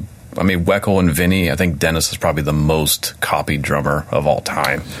next to... Weckl and Vinny, I think Dennis is probably the most copied drummer of all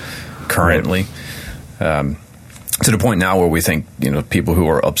time currently. To the point now where we think, people who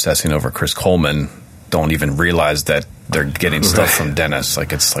are obsessing over Chris Coleman don't even realize that they're getting stuff from Dennis.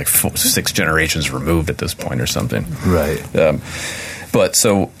 Like, it's like 6 generations removed at this point or something. Right. But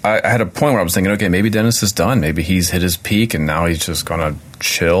so I had a point where I was thinking, okay, maybe Dennis is done. Maybe he's hit his peak, and now he's just going to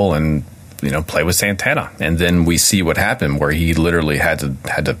chill and, play with Santana. And then we see what happened, where he literally had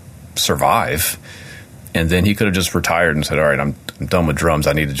to survive, and then he could have just retired and said, all right, I'm done with drums,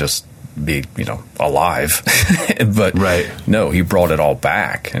 I need to just be alive. But no, he brought it all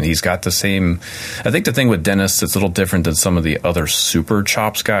back, and he's got the same... I think the thing with Dennis that's a little different than some of the other super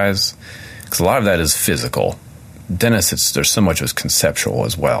chops guys, because a lot of that is physical. Dennis, there's so much as conceptual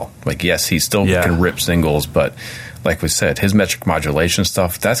as well. Like, yes, he still can rip singles, but like we said, his metric modulation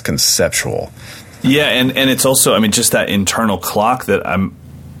stuff, that's conceptual. Yeah, and it's also, I mean, just that internal clock that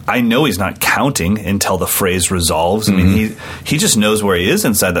I know he's not counting until the phrase resolves. I mean, he just knows where he is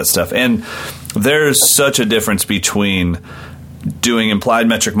inside that stuff. And there's such a difference between doing implied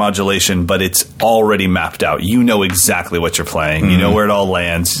metric modulation, but it's already mapped out. You know exactly what you're playing. You know where it all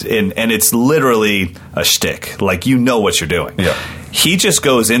lands. And it's literally a shtick. Like, you know what you're doing. Yeah. He just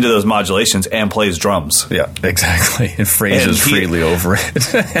goes into those modulations and plays drums. Yeah, exactly. And phrases freely over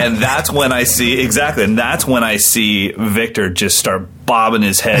it. And that's when I see, and that's when I see Victor just start bobbing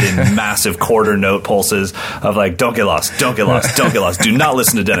his head in massive quarter note pulses of like, don't get lost, don't get lost, don't get lost. Do not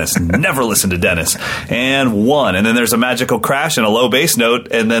listen to Dennis. Never listen to Dennis. And one. And then there's a magical crash and a low bass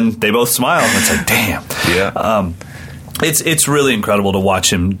note, and then they both smile. And it's like, damn. Yeah. It's really incredible to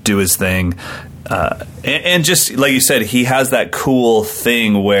watch him do his thing. And just like you said, he has that cool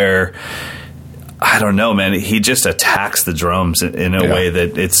thing where, I don't know, man, he just attacks the drums in a way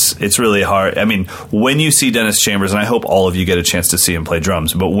that it's really hard. I mean, when you see Dennis Chambers, and I hope all of you get a chance to see him play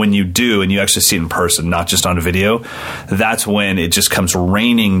drums, but when you do and you actually see it in person, not just on a video, that's when it just comes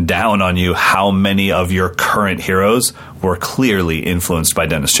raining down on you how many of your current heroes were clearly influenced by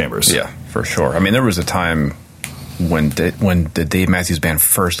Dennis Chambers. Yeah, for sure. I mean, there was a time when the Dave Matthews Band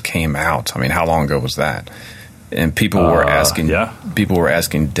first came out. I mean, how long ago was that? And people were asking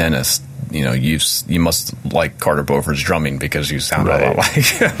Dennis, you know, you must like Carter Beauford's drumming because you sound a lot like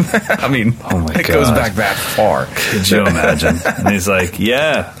him. I mean, it goes back that far. Could you imagine? And he's like,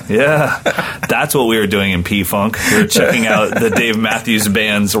 yeah, that's what we were doing in P-Funk. We were checking out the Dave Matthews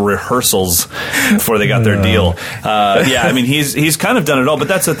Band's rehearsals before they got their deal. I mean, he's kind of done it all, but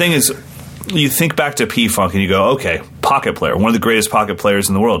that's the thing is, you think back to P-Funk and you go, okay, pocket player, one of the greatest pocket players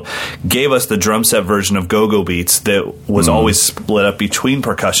in the world, gave us the drum set version of Go-Go Beats that was always split up between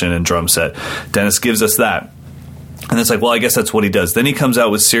percussion and drum set. Dennis gives us that. And it's like, well, I guess that's what he does. Then he comes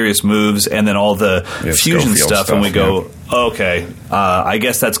out with Serious Moves and then all the fusion stuff, and we go, okay, I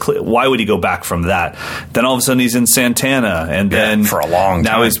guess that's clear. Why would he go back from that? Then all of a sudden he's in Santana, and then for a long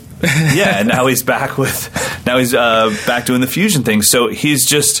time. Now he's back back doing the fusion thing. So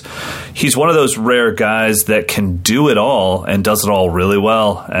he's one of those rare guys that can do it all and does it all really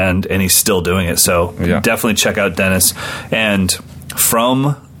well, and he's still doing it. So definitely check out Dennis. And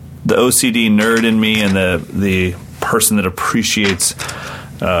from the OCD nerd in me and the person that appreciates,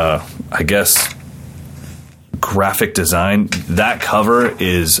 I guess, graphic design, that cover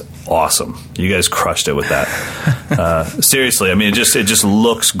is awesome. You guys crushed it with that. Seriously, I mean, it just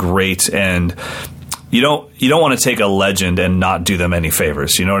looks great, and you don't want to take a legend and not do them any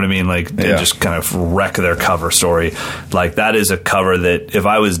favors. You know what I mean? Like, they just kind of wreck their cover story. Like, that is a cover that if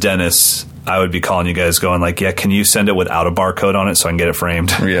I was Dennis, I would be calling you guys going like, yeah, can you send it without a barcode on it so I can get it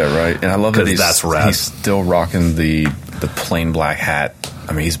framed? Yeah, right. And I love that that's rad. He's still rocking the plain black hat.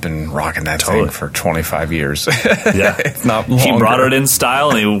 I mean, he's been rocking that thing for 25 years. Yeah. If not longer. He brought it in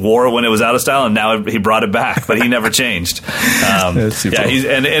style, and he wore it when it was out of style, and now he brought it back, but he never changed. And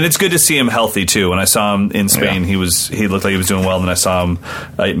it's good to see him healthy, too. When I saw him in Spain, he looked like he was doing well, and then I saw him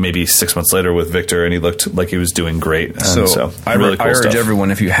maybe 6 months later with Victor, and he looked like he was doing great. I urge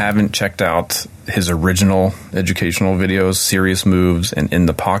everyone, if you haven't checked out his original educational videos, Serious Moves and In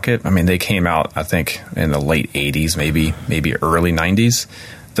the Pocket, I mean, they came out, I think, in the late 80s, maybe early 90s.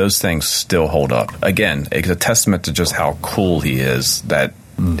 Those things still hold up. Again, it's a testament to just how cool he is that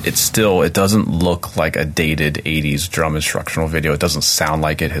it doesn't look like a dated 80s drum instructional video. It doesn't sound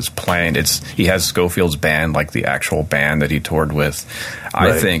like it. His playing, he has Schofield's band, like the actual band that he toured with.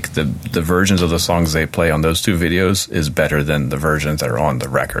 Right. I think the versions of the songs they play on those two videos is better than the versions that are on the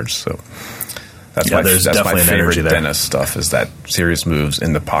records. So that's my favorite Dennis stuff, is that Serious Moves,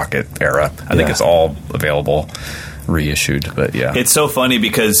 In the Pocket era. I think it's all available, reissued, but yeah. It's so funny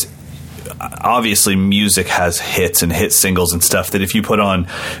because obviously music has hits and hit singles and stuff that if you put on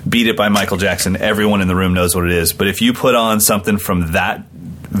Beat It by Michael Jackson, everyone in the room knows what it is. But if you put on something from that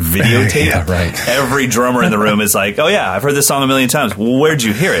videotape, every drummer in the room is like, oh yeah, I've heard this song a million times. Well, where'd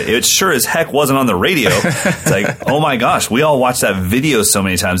you hear it? It sure as heck wasn't on the radio. It's like, oh my gosh, we all watched that video so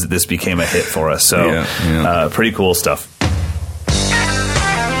many times that this became a hit for us. So pretty cool stuff.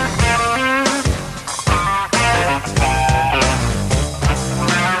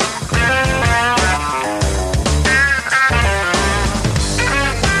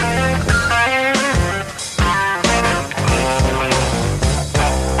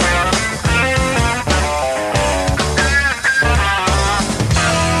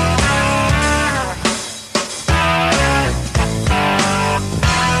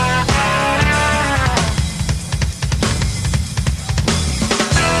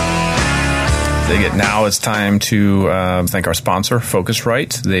 dig it. Now it's time to thank our sponsor,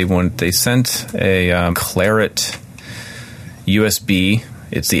 Focusrite. They sent a Claret USB.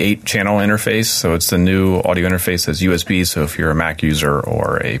 It's the 8-channel interface, so it's the new audio interface that's USB, so if you're a Mac user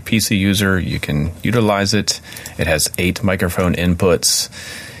or a PC user, you can utilize it. It has 8 microphone inputs.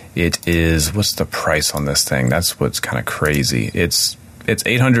 It is, what's the price on this thing? That's what's kind of crazy. It's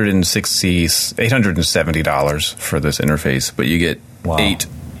 $870 for this interface, but you get 8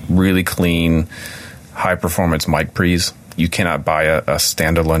 really clean, high-performance mic pre's. You cannot buy a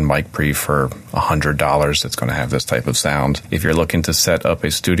standalone mic pre for $100 that's going to have this type of sound. If you're looking to set up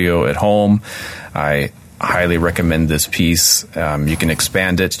a studio at home, I highly recommend this piece. You can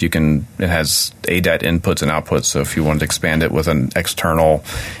expand it. It has ADAT inputs and outputs, so if you wanted to expand it with an external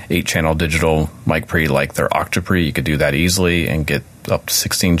 8-channel digital mic pre like their Octapre, you could do that easily and get up to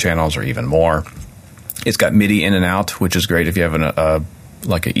 16 channels or even more. It's got MIDI in and out, which is great if you have an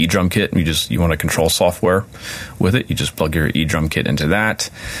eDrum kit and you want to control software with it. You just plug your eDrum kit into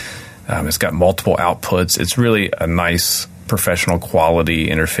that. It's got multiple outputs. It's really a nice professional quality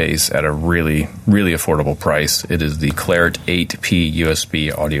interface at a really, really affordable price. It is the Claret 8P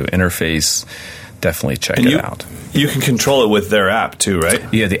USB audio interface. Definitely check it out. You can control it with their app too, right?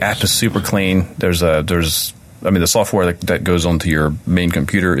 Yeah, the app is super clean. The software that goes onto your main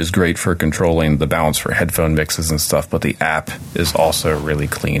computer is great for controlling the balance for headphone mixes and stuff, but the app is also really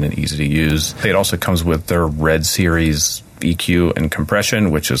clean and easy to use. It also comes with their Red Series EQ and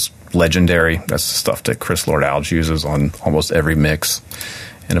compression, which is legendary. That's the stuff that Chris Lord-Alge uses on almost every mix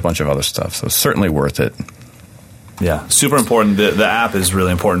and a bunch of other stuff, so certainly worth it. Yeah, super important. The app is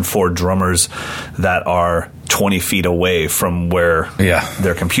really important for drummers that are 20 feet away from where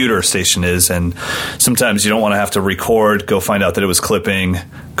their computer station is. And sometimes you don't want to have to record, go find out that it was clipping,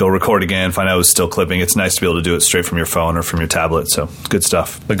 go record again, find out it was still clipping. It's nice to be able to do it straight from your phone or from your tablet. So good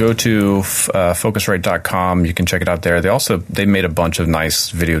stuff. But go to Focusrite.com. You can check it out there. They made a bunch of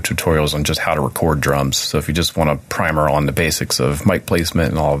nice video tutorials on just how to record drums. So if you just want a primer on the basics of mic placement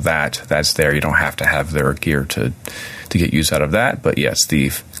and all of that, that's there. You don't have to have their gear to get use out of that. But yes, the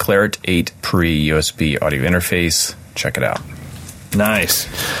Claret 8 pre-USB audio interface. Check it out. Nice.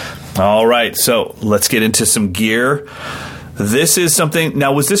 All right, so let's get into some gear. This is something...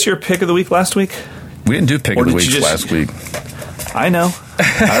 Now, was this your pick of the week last week? We didn't do pick of the week last week. I know.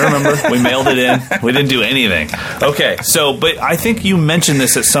 I remember. We mailed it in. We didn't do anything. Okay, but I think you mentioned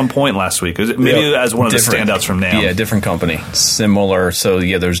this at some point last week. Maybe as one of the standouts from NAMM. Yeah, different company. Similar. So,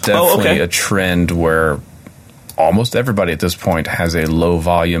 yeah, there's definitely a trend where almost everybody at this point has a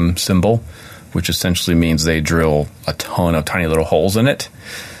low-volume cymbal, which essentially means they drill a ton of tiny little holes in it.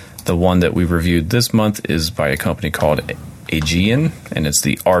 The one that we reviewed this month is by a company called Agean, and it's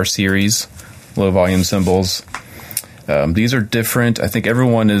the R series low-volume cymbals. These are different. I think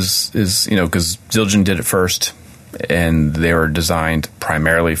everyone is because Zildjian did it first, and they were designed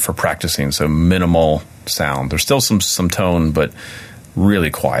primarily for practicing, so minimal sound. There's still some tone, but really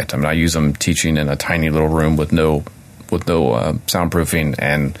quiet. I use them teaching in a tiny little room with no soundproofing,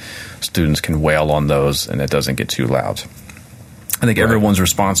 and students can wail on those, and it doesn't get too loud. I think everyone's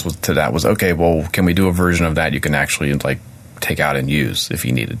response to that was, okay, well, can we do a version of that you can actually take out and use if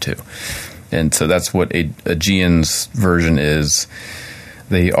you needed to? And so that's what Agean's version is.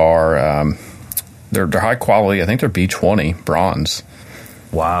 They are they're high quality. I think they're B20 bronze.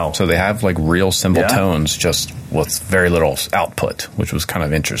 Wow. So they have real cymbal tones just with very little output, which was kind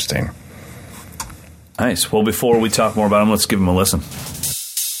of interesting. Nice. Well, before we talk more about them, let's give them a listen.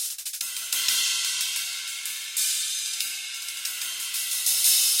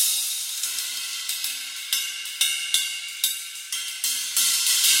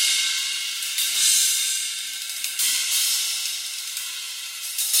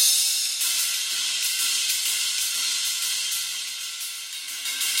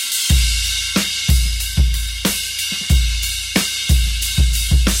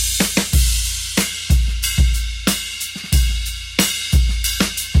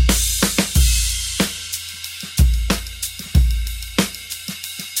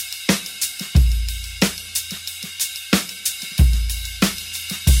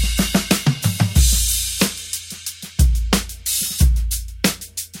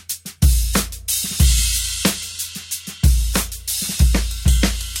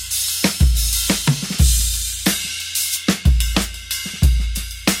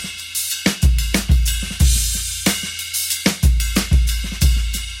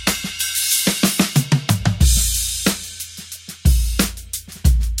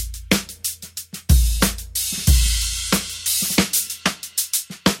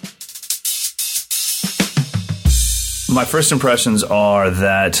 My first impressions are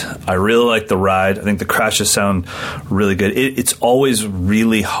that I really like the ride. I think the crashes sound really good. It's always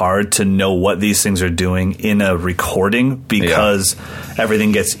really hard to know what these things are doing in a recording because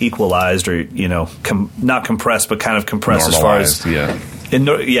everything gets equalized or, not compressed, but kind of compressed normalized, as far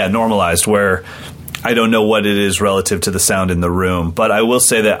as... normalized, where I don't know what it is relative to the sound in the room. But I will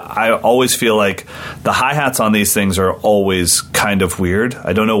say that I always feel like the hi-hats on these things are always kind of weird.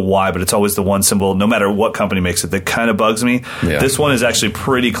 I don't know why, but it's always the one cymbal, no matter what company makes it, that kind of bugs me. Yeah. This one is actually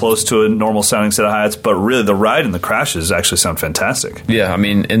pretty close to a normal sounding set of hi-hats, but really the ride and the crashes actually sound fantastic. Yeah, I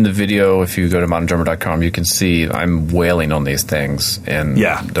mean, in the video, if you go to moderndrummer.com, you can see I'm wailing on these things. And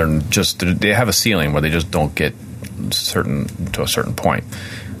they have a ceiling where they just don't get to a certain point.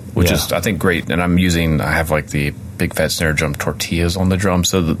 Which is, I think, great. And I have like the big fat snare drum tortillas on the drum,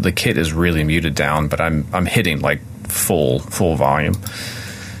 so the kit is really muted down, but I'm hitting like full volume.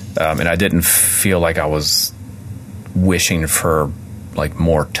 And I didn't feel like I was wishing for like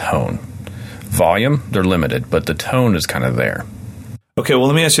more tone. Volume, they're limited, but the tone is kind of there. Okay, well,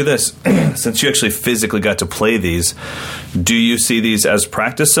 let me ask you this. Since you actually physically got to play these, do you see these as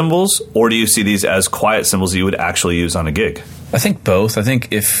practice cymbals, or do you see these as quiet cymbals that you would actually use on a gig? I think both. I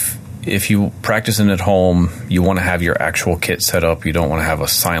think if you practicing at home, you want to have your actual kit set up. You don't want to have a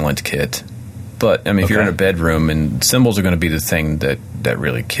silent kit. But, I mean, if you're in a bedroom, and cymbals are going to be the thing that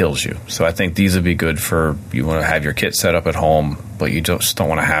really kills you. So I think these would be good for, you want to have your kit set up at home, but you just don't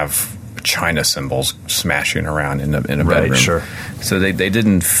want to have China cymbals smashing around in a bedroom. Right, sure. So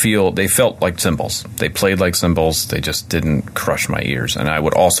they felt like cymbals. They played like cymbals. They just didn't crush my ears. And I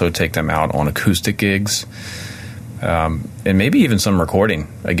would also take them out on acoustic gigs. And maybe even some recording.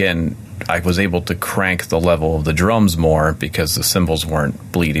 Again, I was able to crank the level of the drums more because the cymbals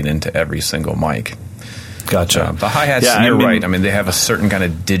weren't bleeding into every single mic. Gotcha. The hi-hats, you're right. I mean, they have a certain kind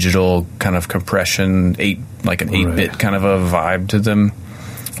of digital kind of compression, like an 8-bit kind of a vibe to them,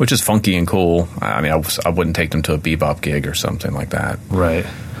 which is funky and cool. I mean, I wouldn't take them to a bebop gig or something like that. Right.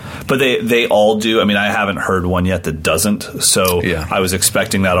 But they all do. I mean, I haven't heard one yet that doesn't, so I was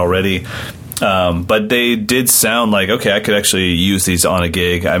expecting that already. But they did sound like, okay, I could actually use these on a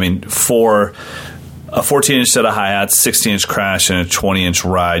gig. I mean, for a 14-inch set of hi-hats, 16-inch crash, and a 20-inch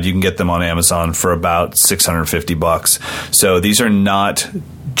ride, you can get them on Amazon for about $650. So these are not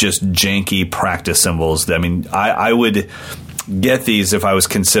just janky practice cymbals. I mean, I would get these if I was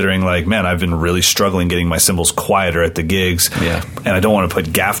considering, like, man, I've been really struggling getting my cymbals quieter at the gigs, and I don't want to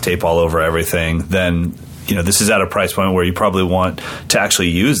put gaff tape all over everything. Then this is at a price point where you probably want to actually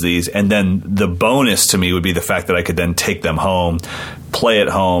use these. And then the bonus to me would be the fact that I could then take them home, play at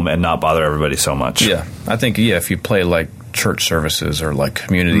home, and not bother everybody so much. Yeah. I think, if you play like church services or like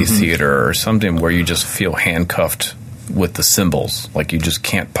community theater or something where you just feel handcuffed with the cymbals, like you just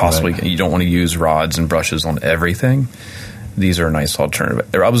can't possibly, you don't want to use rods and brushes on everything, these are a nice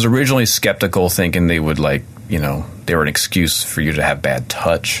alternative. I was originally skeptical, thinking they would they were an excuse for you to have bad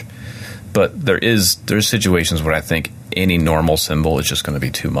touch. But there's situations where I think any normal cymbal is just going to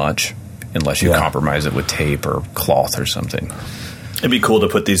be too much unless you compromise it with tape or cloth or something. It'd be cool to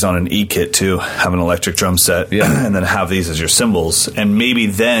put these on an E-kit too, have an electric drum set, and then have these as your cymbals. And maybe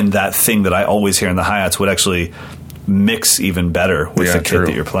then that thing that I always hear in the hi-hats would actually mix even better with the kit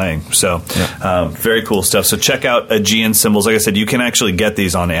that you're playing. So very cool stuff. So check out Agean cymbals. Like I said, you can actually get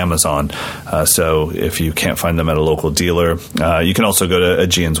these on Amazon. So if you can't find them at a local dealer, you can also go to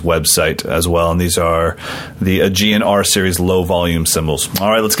Agean's website as well. And these are the Agean R Series low volume cymbals. All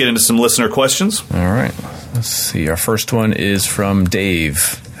right, let's get into some listener questions. All right. Let's see. Our first one is from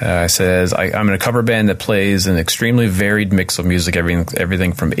Dave. Says, I'm in a cover band that plays an extremely varied mix of music,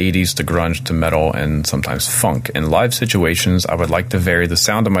 everything from 80s to grunge to metal and sometimes funk. In live situations, I would like to vary the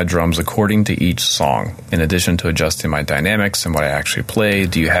sound of my drums according to each song. In addition to adjusting my dynamics and what I actually play,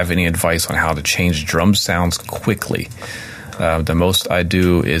 do you have any advice on how to change drum sounds quickly? The most I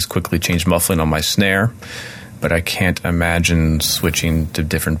do is quickly change muffling on my snare, but I can't imagine switching to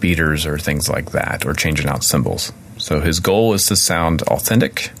different beaters or things like that, or changing out cymbals. So his goal is to sound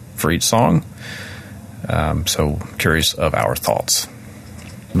authentic for each song. So curious of our thoughts.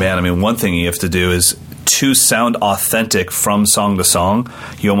 Man, I mean, one thing you have to do is to sound authentic from song to song,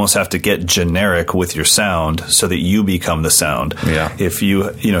 you almost have to get generic with your sound so that you become the sound. Yeah. If you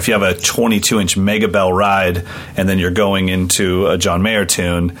have a 22-inch Mega Bell ride and then you're going into a John Mayer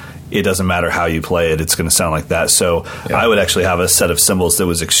tune, it doesn't matter how you play it, it's going to sound like that. So I would actually have a set of cymbals that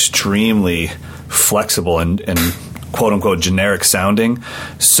was extremely flexible and quote-unquote generic sounding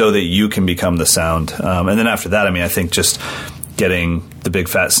so that you can become the sound. And then after that, I mean, I think just getting the big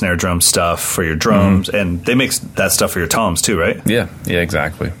fat snare drum stuff for your drums, and they make that stuff for your toms too, right? Yeah,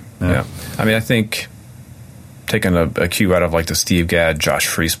 exactly. Yeah. I mean, I think taking a cue out of like the Steve Gadd, Josh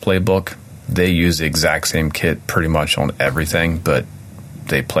Freese playbook. They use the exact same kit pretty much on everything, but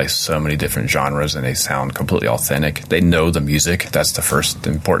they play so many different genres and they sound completely authentic. They know the music. That's the first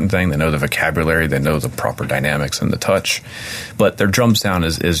important thing. They know the vocabulary. They know the proper dynamics and the touch. But their drum sound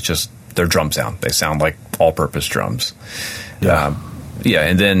is just their drum sound. They sound like all-purpose drums. Yeah.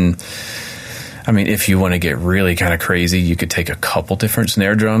 And then, I mean, if you want to get really kind of crazy, you could take a couple different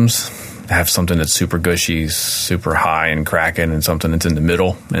snare drums, have something that's super gushy, super high and cracking, and something that's in the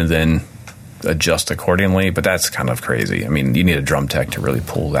middle, and then adjust accordingly. But that's kind of crazy. I mean, you need a drum tech to really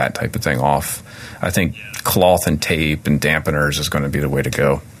pull that type of thing off. I think cloth and tape and dampeners is going to be the way to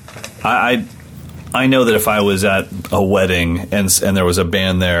go. I know that if I was at a wedding and there was a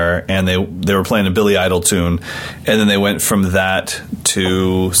band there and they were playing a Billy Idol tune, and then they went from that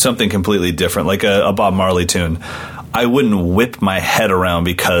to something completely different, like a Bob Marley tune, I wouldn't whip my head around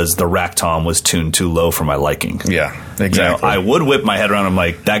because the rack tom was tuned too low for my liking. Yeah, exactly. I would whip my head around. I'm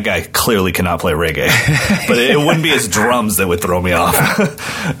like, that guy clearly cannot play reggae. But it wouldn't be his drums that would throw me off.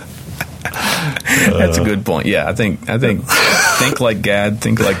 That's a good point. Yeah, I think think like Gadd,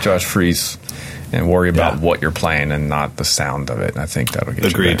 think like Josh Freese, and worry about what you're playing and not the sound of it. I think that'll get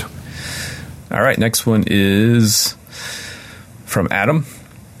Agreed. you there. All right, next one is from Adam.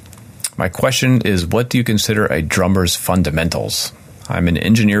 My question is, what do you consider a drummer's fundamentals? I'm an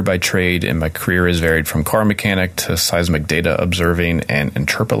engineer by trade, and my career has varied from car mechanic to seismic data observing and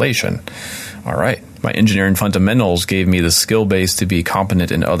interpolation. All right. My engineering fundamentals gave me the skill base to be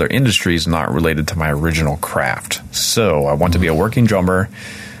competent in other industries not related to my original craft. So I want to be a working drummer,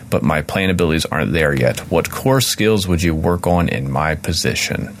 but my playing abilities aren't there yet. What core skills would you work on in my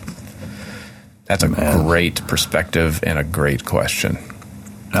position? That's a great perspective and a great question.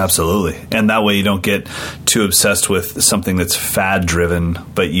 Absolutely. And that way you don't get too obsessed with something that's fad-driven,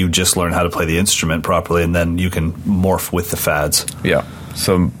 but you just learn how to play the instrument properly, and then you can morph with the fads. Yeah.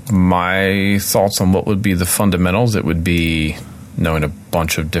 So my thoughts on what would be the fundamentals, it would be knowing a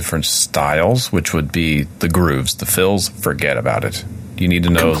bunch of different styles, which would be the grooves. The fills, forget about it. You need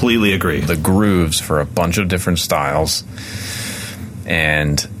to know completely agree. The grooves for a bunch of different styles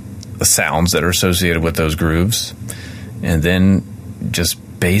and the sounds that are associated with those grooves. And then just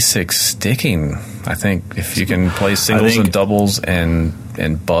basic sticking. I think if you can play singles and doubles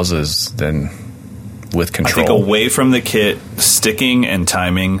and buzzes, then with control. I think away from the kit, sticking and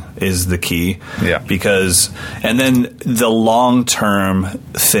timing is the key. Yeah. And then the long-term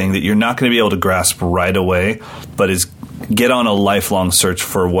thing that you're not going to be able to grasp right away, but is get on a lifelong search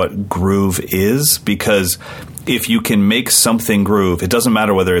for what groove is, because if you can make something groove, it doesn't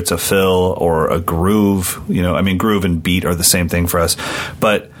matter whether it's a fill or a groove. Groove and beat are the same thing for us.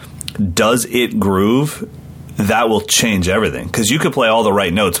 But does it groove? That will change everything. Because you could play all the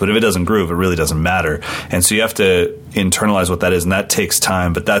right notes, but if it doesn't groove, it really doesn't matter. And so you have to internalize what that is, and that takes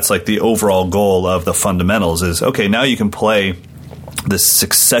time. But that's like the overall goal of the fundamentals is, okay, now you can play this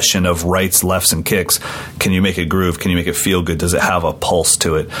succession of rights, lefts, and kicks. Can you make it groove? Can you make it feel good? Does it have a pulse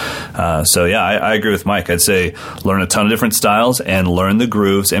to it? I agree with Mike. I'd say learn a ton of different styles and learn the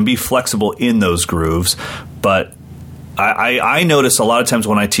grooves and be flexible in those grooves. But I notice a lot of times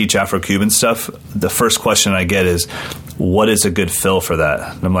when I teach Afro-Cuban stuff, the first question I get is, what is a good fill for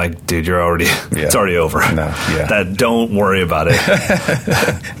that? And I'm like, dude, it's already over. Don't worry about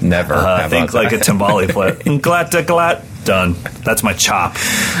it. Never. Think like a timbale player. Glat, done. That's my chop.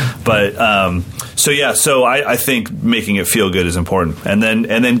 But I think making it feel good is important, and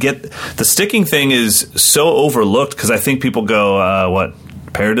then get the sticking thing is so overlooked because I think people go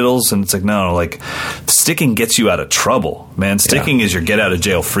paradiddles, and it's like, no, like sticking gets you out of trouble, man. Sticking is your get out of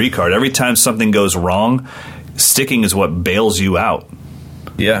jail free card. Every time something goes wrong, sticking is what bails you out.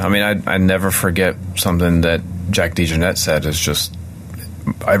 Yeah, I mean, I never forget something that Jack DeJohnette said is just.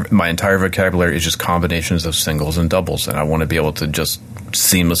 My entire vocabulary is just combinations of singles and doubles, and I want to be able to just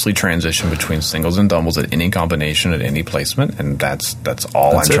seamlessly transition between singles and doubles at any combination, at any placement, and that's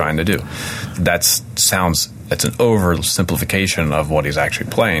all I'm trying to do. It's an oversimplification of what he's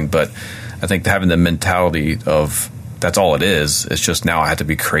actually playing, but I think having the mentality of that's all it is, it's just now I have to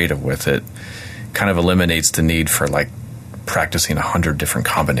be creative with it, kind of eliminates the need for like practicing 100 different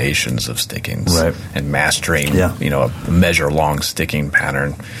combinations of stickings and mastering, a measure-long sticking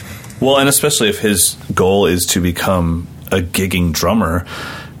pattern. Well, and especially if his goal is to become a gigging drummer,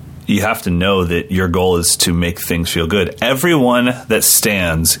 you have to know that your goal is to make things feel good. Everyone that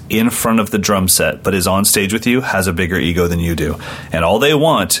stands in front of the drum set but is on stage with you has a bigger ego than you do. And all they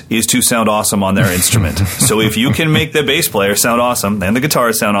want is to sound awesome on their instrument. So if you can make the bass player sound awesome, and the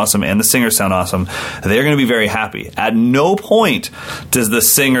guitarist sound awesome, and the singer sound awesome, they're going to be very happy. At no point does the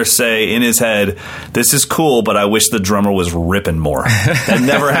singer say in his head, this is cool, but I wish the drummer was ripping more. That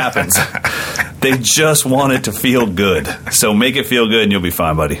never happens. They just want it to feel good. So make it feel good and you'll be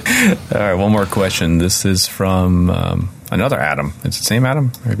fine, buddy. All right, one more question. This is from another Adam. It's the same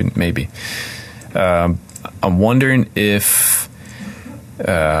Adam? Maybe. I'm wondering if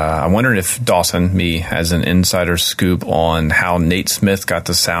Dawson, me, has an insider scoop on how Nate Smith got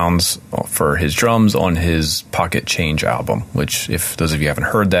the sounds for his drums on his Pocket Change album, which, if those of you haven't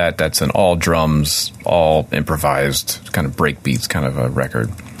heard that, that's an all drums, all improvised, kind of breakbeats kind of a record.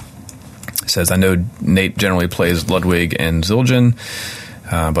 It says, I know Nate generally plays Ludwig and Zildjian,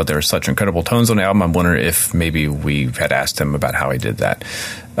 but there are such incredible tones on the album. I'm wondering if maybe we had asked him about how he did that.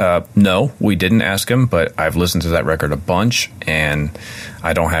 No, we didn't ask him, but I've listened to that record a bunch, and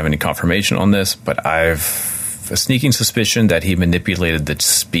I don't have any confirmation on this, but I've a sneaking suspicion that he manipulated the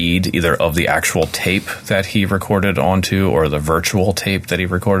speed either of the actual tape that he recorded onto or the virtual tape that he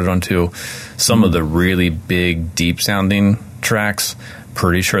recorded onto. Some of the really big, deep-sounding tracks,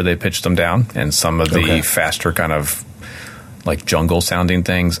 pretty sure they pitched them down, and some of the faster kind of like jungle sounding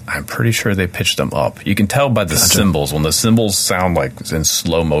things, I'm pretty sure they pitched them up. You can tell by the cymbals. When the cymbals sound like in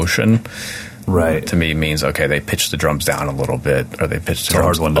slow motion, right, to me means, okay, they pitched the drums down a little bit, or they pitched the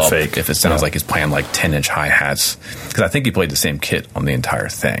drums hard one up to fake. If it sounds like he's playing like 10-inch hi-hats. Because I think he played the same kit on the entire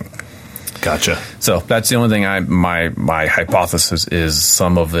thing. Gotcha. So that's the only thing my hypothesis is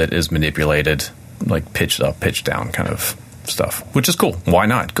some of it is manipulated, like pitched up, pitched down kind of stuff, which is cool. Why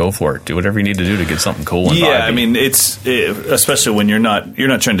not? Go for it. Do whatever you need to do to get something cool and vibey. I mean, especially when you're not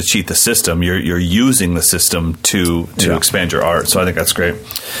trying to cheat the system. You're using the system to expand your art. So I think that's great.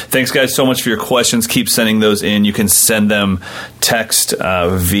 Thanks, guys, so much for your questions. Keep sending those in. You can send them text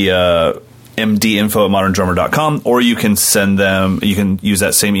via mdinfo@moderndrummer.com, or you can send them. You can use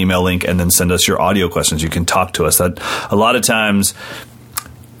that same email link and then send us your audio questions. You can talk to us. That a lot of times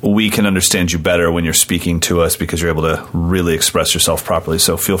we can understand you better when you're speaking to us because you're able to really express yourself properly.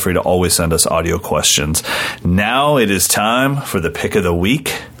 So feel free to always send us audio questions. Now it is time for the pick of the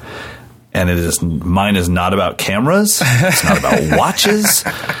week. And mine is not about cameras. It's not about watches.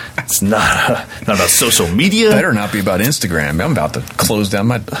 It's not about social media. Better not be about Instagram. I'm about to close down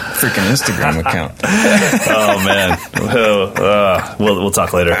my freaking Instagram account. Oh, man. We'll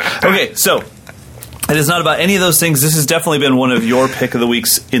talk later. Okay, so it is not about any of those things. This has definitely been one of your pick of the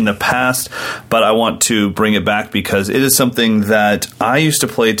weeks in the past, but I want to bring it back because it is something that I used to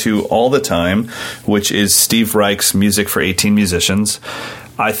play to all the time, which is Steve Reich's Music for 18 Musicians.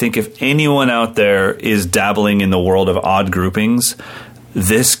 I think if anyone out there is dabbling in the world of odd groupings,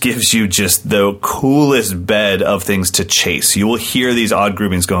 this gives you just the coolest bed of things to chase. You will hear these odd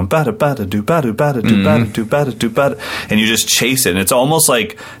groupings going bada bada do bada bada do bada do bada do bada, and you just chase it. And it's almost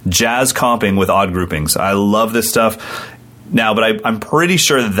like jazz comping with odd groupings. I love this stuff now, but I'm pretty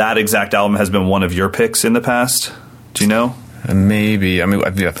sure that exact album has been one of your picks in the past. Do you know? Maybe. I mean,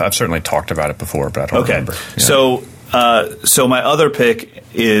 I've certainly talked about it before, but I don't remember. Yeah. So my other pick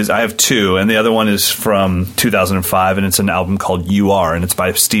is, I have two, and the other one is from 2005, and it's an album called You Are, and it's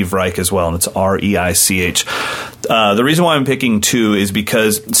by Steve Reich as well, and it's R-E-I-C-H. The reason why I'm picking two is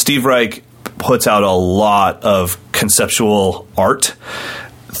because Steve Reich puts out a lot of conceptual art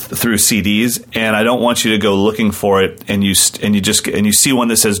through CDs, and I don't want you to go looking for it and you see one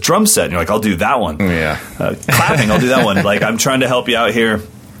that says drum set, and you're like, I'll do that one. Yeah. Clapping, I'll do that one. Like, I'm trying to help you out here.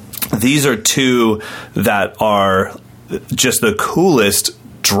 These are two that are just the coolest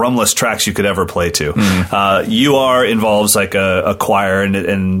drumless tracks you could ever play to. UR involves like a choir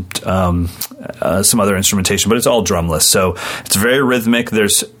and some other instrumentation, but it's all drumless. So it's very rhythmic.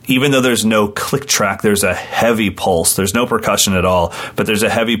 Even though there's no click track, there's a heavy pulse. There's no percussion at all, but there's a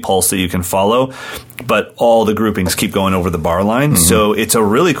heavy pulse that you can follow. But all the groupings keep going over the bar line. So it's a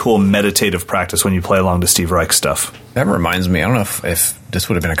really cool meditative practice when you play along to Steve Reich stuff. That reminds me, I don't know if this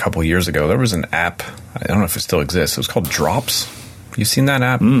would have been a couple years ago. There was an app, I don't know if it still exists. It was called Drops. You seen that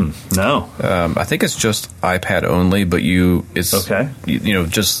app? No. I think it's just iPad only, but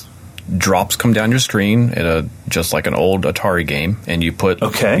just drops come down your screen at just like an old Atari game, and you put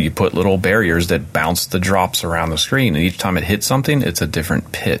little barriers that bounce the drops around the screen, and each time it hits something, it's a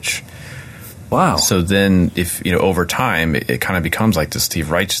different pitch. Wow. So then, if over time, it kind of becomes like the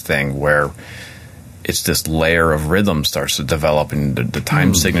Steve Reich thing, where it's this layer of rhythm starts to develop, and the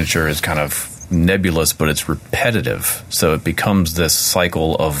time signature is kind of nebulous, but it's repetitive. So it becomes this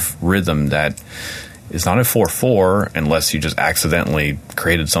cycle of rhythm that is not a 4/4 unless you just accidentally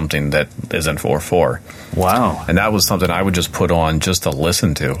created something that isn't 4/4. Wow. And that was something I would just put on just to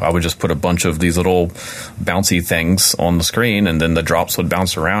listen to. I would just put a bunch of these little bouncy things on the screen, and then the drops would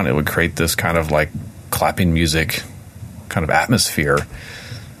bounce around. It would create this kind of like clapping music kind of atmosphere.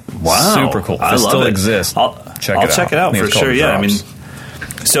 Wow. Super cool. I It love still it. exists. I'll check it out for sure. Yeah. I mean,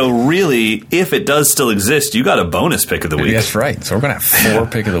 so really, if it does still exist, you got a bonus pick of the week. That's right. So we're going to have 4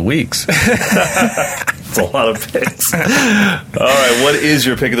 pick of the weeks. It's a lot of picks. All right. What is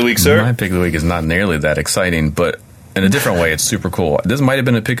your pick of the week, sir? My pick of the week is not nearly that exciting, but in a different way, it's super cool. This might have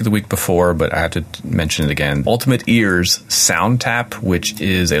been a pick of the week before, but I have to mention it again. Ultimate Ears Sound Tap, which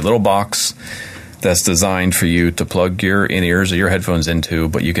is a little box that's designed for you to plug your in-ears or your headphones into,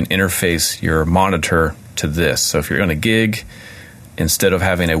 but you can interface your monitor to this. So if you're on a gig, instead of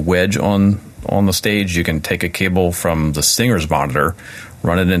having a wedge on the stage, you can take a cable from the singer's monitor,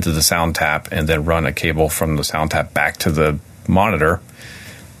 run it into the sound tap, and then run a cable from the sound tap back to the monitor.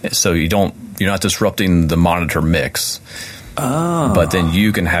 So you're not disrupting the monitor mix. Oh. But then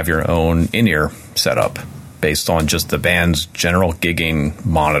you can have your own in-ear setup based on just the band's general gigging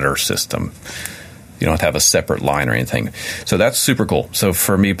monitor system. You don't have to have a separate line or anything. So that's super cool. So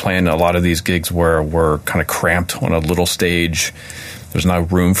for me, playing a lot of these gigs where we're kind of cramped on a little stage, there's no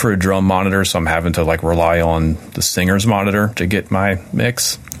room for a drum monitor, so I'm having to like rely on the singer's monitor to get my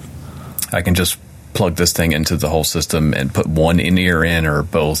mix. I can just plug this thing into the whole system and put one in-ear in or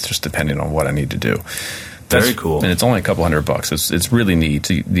both, just depending on what I need to do. Very cool. And it's only a couple $100. It's really neat.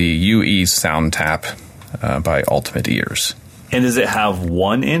 The UE Sound Tap by Ultimate Ears. And does it have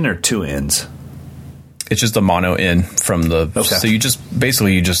one in or two ins? It's just a mono in from the. Okay. So you just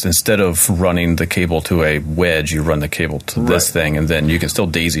instead of running the cable to a wedge, you run the cable to this thing, and then you can still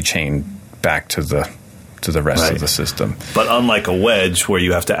daisy chain back to the rest of the system. But unlike a wedge where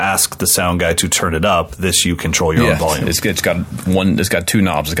you have to ask the sound guy to turn it up, this you control your own volume. It's got 2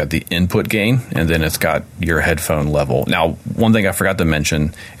 knobs. It's got the input gain, and then it's got your headphone level. Now, one thing I forgot to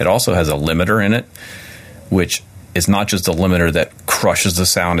mention, it also has a limiter in it, which is not just a limiter that crushes the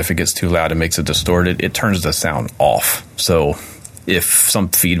sound if it gets too loud and makes it distorted. It turns the sound off. So if some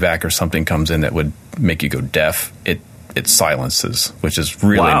feedback or something comes in that would make you go deaf, it silences, which is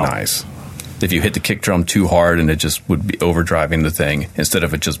really nice. If you hit the kick drum too hard and it just would be overdriving the thing, instead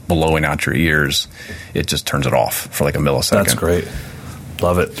of it just blowing out your ears, it just turns it off for like a millisecond. That's great.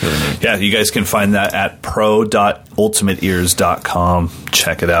 Love it. Really neat. Yeah, you guys can find that at pro.ultimateears.com.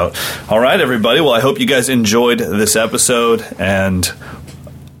 Check it out. All right, everybody. Well, I hope you guys enjoyed this episode. And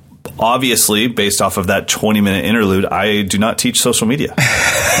obviously, based off of that 20-minute interlude, I do not teach social media.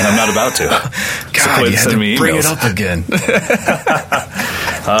 And I'm not about to. God, you had to bring it up again.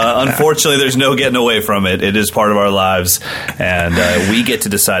 Unfortunately, there's no getting away from it. It is part of our lives, and we get to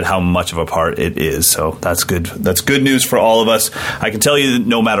decide how much of a part it is. So that's good. That's good news for all of us. I can tell you that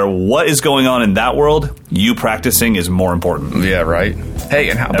no matter what is going on in that world, you practicing is more important. Yeah, right. Hey,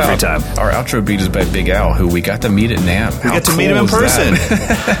 and how about every time our outro beat is by Big Al, who we got to meet at NAMM. We got to meet him in person.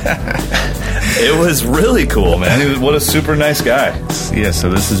 It was really cool, man. What a super nice guy. Yeah, so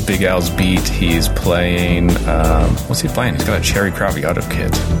this is Big Al's beat. He's playing, what's he playing? He's got a Cherry Craviotto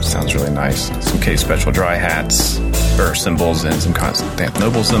kit. Sounds really nice. Some K Special dry hats, or cymbals, and some Constant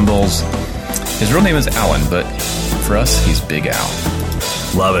Noble cymbals. His real name is Alan, but for us, he's Big Al.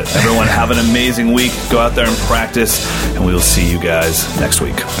 Love it. Everyone have an amazing week. Go out there and practice, and we will see you guys next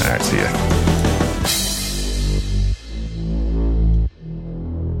week. All right, see ya.